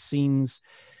way that seems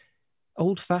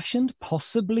old-fashioned.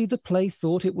 Possibly the play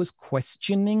thought it was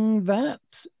questioning that,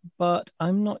 but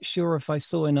I'm not sure if I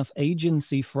saw enough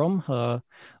agency from her,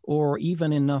 or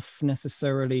even enough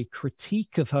necessarily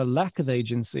critique of her lack of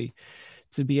agency,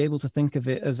 to be able to think of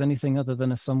it as anything other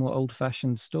than a somewhat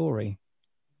old-fashioned story.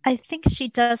 I think she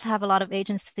does have a lot of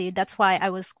agency. That's why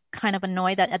I was kind of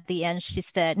annoyed that at the end she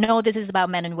said, no, this is about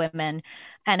men and women.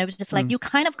 And it was just like, you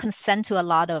kind of consent to a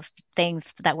lot of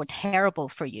things that were terrible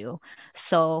for you.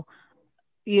 So,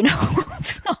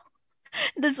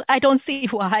 so I don't see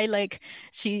why, like,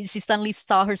 she suddenly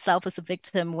saw herself as a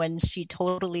victim when she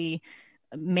totally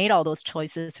made all those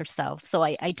choices herself. So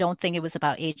I don't think it was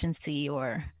about agency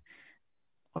or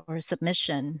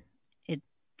submission.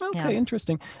 Okay,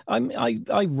 interesting.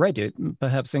 I read it,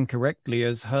 perhaps incorrectly,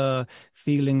 as her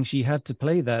feeling she had to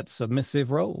play that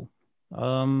submissive role,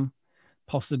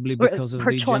 possibly because of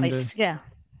her the choice, gender.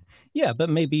 Yeah, but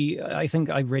maybe I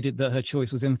think I read it that her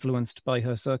choice was influenced by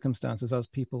her circumstances, as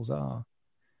people's are.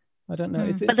 I don't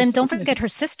know. But then don't forget, her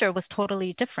sister was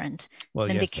totally different. Well,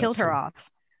 then yes, they killed her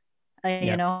off.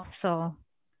 So.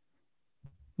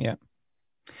 Yeah.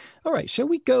 All right, shall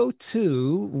we go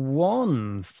to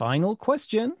one final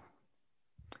question?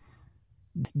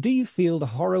 Do you feel the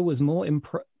horror was more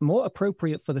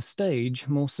appropriate for the stage,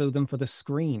 more so than for the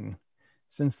screen?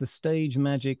 since the stage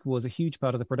magic was a huge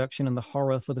part of the production and the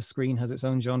horror for the screen has its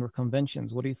own genre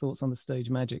conventions. What are your thoughts on the stage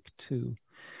magic too?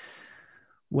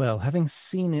 Well, having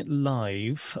seen it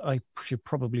live, I should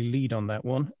probably lead on that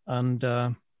one. And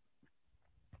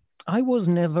I was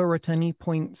never at any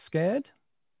point scared,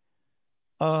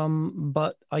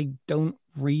 but I don't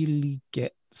really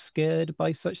get scared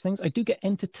by such things. I do get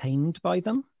entertained by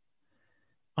them.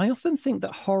 I often think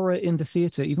that horror in the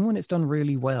theater, even when it's done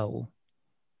really well,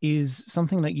 is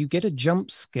something like you get a jump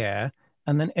scare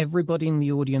and then everybody in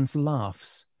the audience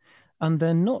laughs. And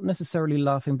they're not necessarily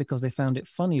laughing because they found it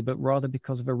funny, but rather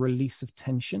because of a release of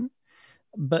tension.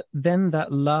 But then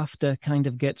that laughter kind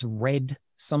of gets read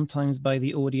sometimes by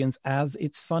the audience as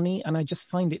it's funny. And I just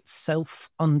find it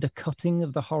self-undercutting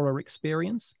of the horror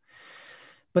experience.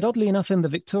 But oddly enough, in the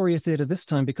Victoria Theatre this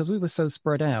time, because we were so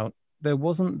spread out, there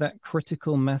wasn't that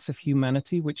critical mass of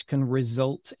humanity which can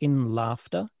result in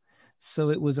laughter.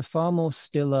 So it was a far more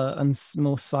stiller and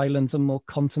more silent and more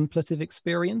contemplative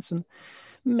experience. And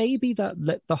maybe that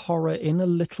let the horror in a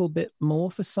little bit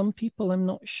more for some people, I'm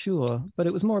not sure. But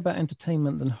it was more about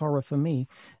entertainment than horror for me.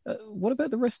 What about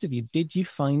the rest of you? Did you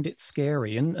find it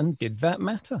scary and did that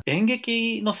matter? 演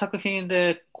劇の作品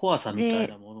で怖さみたい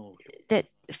なものを The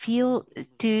feel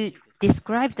to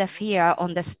describe the fear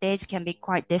on the stage can be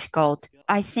quite difficult.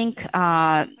 I think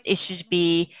it should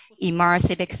be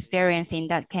immersive experience in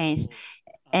that case.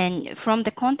 And from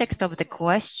the context of the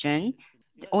question,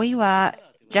 OIWA,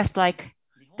 just like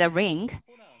The Ring,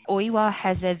 OIWA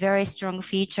has a very strong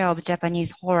feature of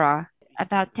Japanese horror.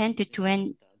 About 10 to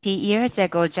 20 years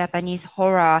ago, Japanese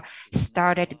horror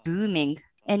started booming.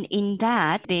 And in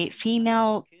that, the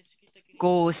female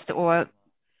ghost or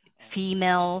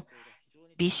female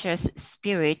vicious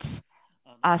spirits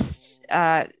are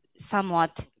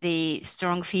somewhat the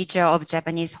strong feature of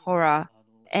Japanese horror.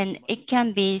 And it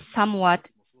can be somewhat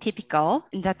typical.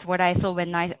 That's what I thought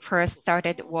when I first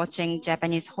started watching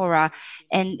Japanese horror.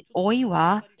 And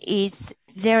OIWA is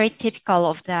very typical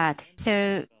of that.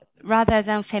 So rather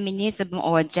than feminism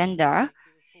or gender,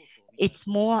 it's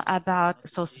more about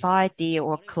society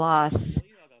or class.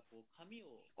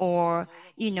 Or,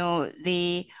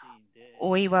 the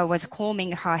OIWA was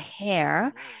combing her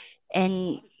hair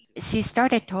and she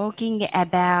started talking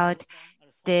about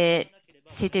the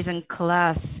citizen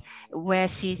class, where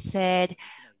she said,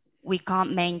 we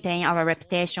can't maintain our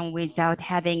reputation without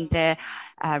having the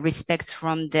respect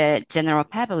from the general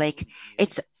public.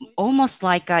 It's almost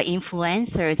like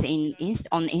influencers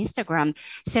on Instagram.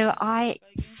 So I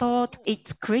thought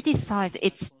it's criticized,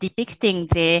 it's depicting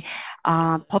the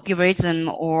populism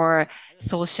or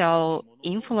social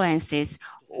influences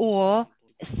or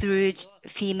through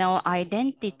female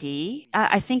identity.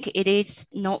 I think it is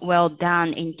not well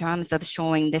done in terms of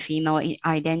showing the female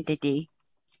identity.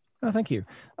 Oh, thank you.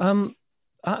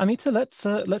 Amitha,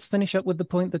 let's finish up with the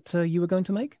point that you were going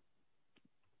to make.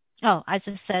 Oh, I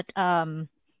just said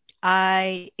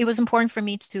it was important for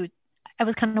me to. I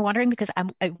was kind of wondering because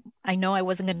I know I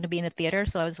wasn't going to be in the theater,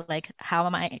 so I was like, how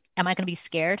am I going to be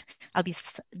scared?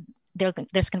 There's going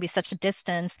to be such a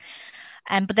distance.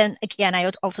 But then again, I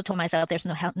also told myself there's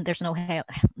no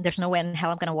way in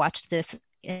hell I'm going to watch this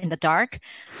in the dark,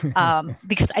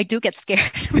 because I do get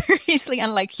scared very easily.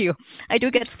 Unlike you, I do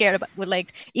get scared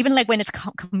even when it's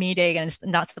comedic and it's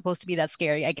not supposed to be that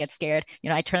scary. I get scared.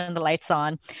 I turn the lights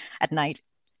on at night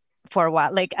for a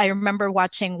while. Like I remember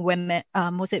watching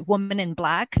was it Woman in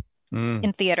Black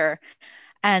in theater,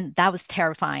 and that was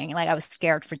terrifying. Like I was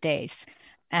scared for days.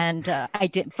 And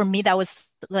for me, that was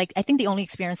like, I think the only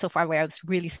experience so far where I was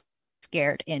really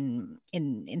scared in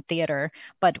theater,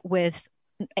 but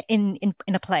in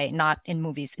a play, not in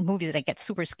movies. In movies, I get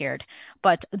super scared.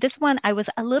 But this one, I was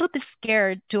a little bit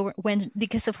scared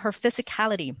because of her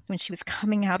physicality when she was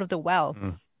coming out of the well.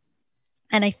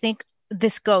 And I think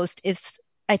this ghost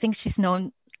I think she's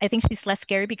less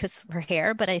scary because of her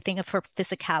hair, but I think of her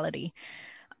physicality.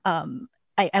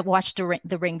 I watched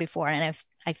the Ring before, and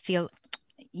I feel.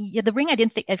 Yeah, The Ring, I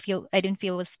didn't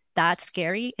feel was that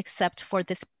scary, except for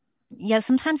this. Yeah,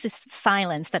 sometimes it's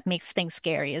silence that makes things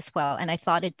scary as well. And I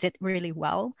thought it did really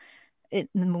well in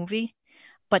the movie.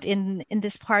 But in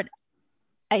this part,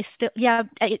 it's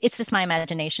just my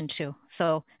imagination too.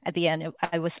 So at the end,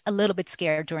 I was a little bit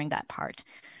scared during that part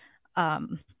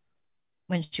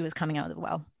when she was coming out of the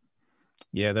well.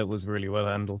 Yeah, that was really well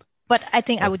handled. But I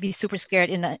think I would be super scared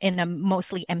in a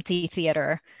mostly empty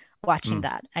theater watching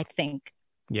that, I think.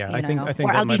 Yeah, I think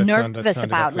or I'll be nervous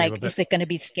about is it going to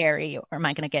be scary or am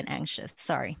I going to get anxious?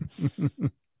 Sorry.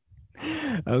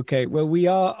 Okay, well, we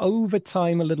are over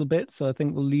time a little bit, so I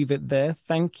think we'll leave it there.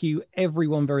 Thank you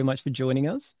everyone very much for joining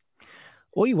us.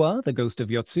 OIWA, The Ghost of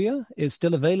Yotsuya, is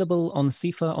still available on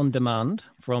SIFA on demand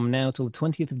from now till the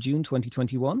 20th of June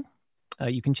 2021.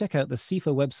 You can check out the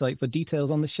SIFA website for details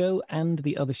on the show and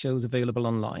the other shows available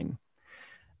online.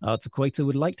 ArtsEquator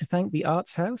would like to thank the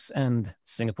Arts House and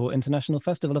Singapore International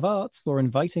Festival of Arts for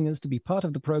inviting us to be part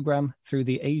of the program through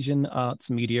the Asian Arts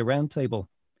Media Roundtable.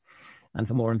 And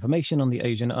for more information on the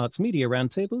Asian Arts Media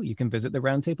Roundtable, you can visit the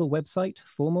Roundtable website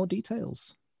for more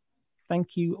details.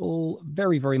 Thank you all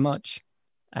very, very much,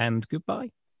 and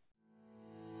goodbye.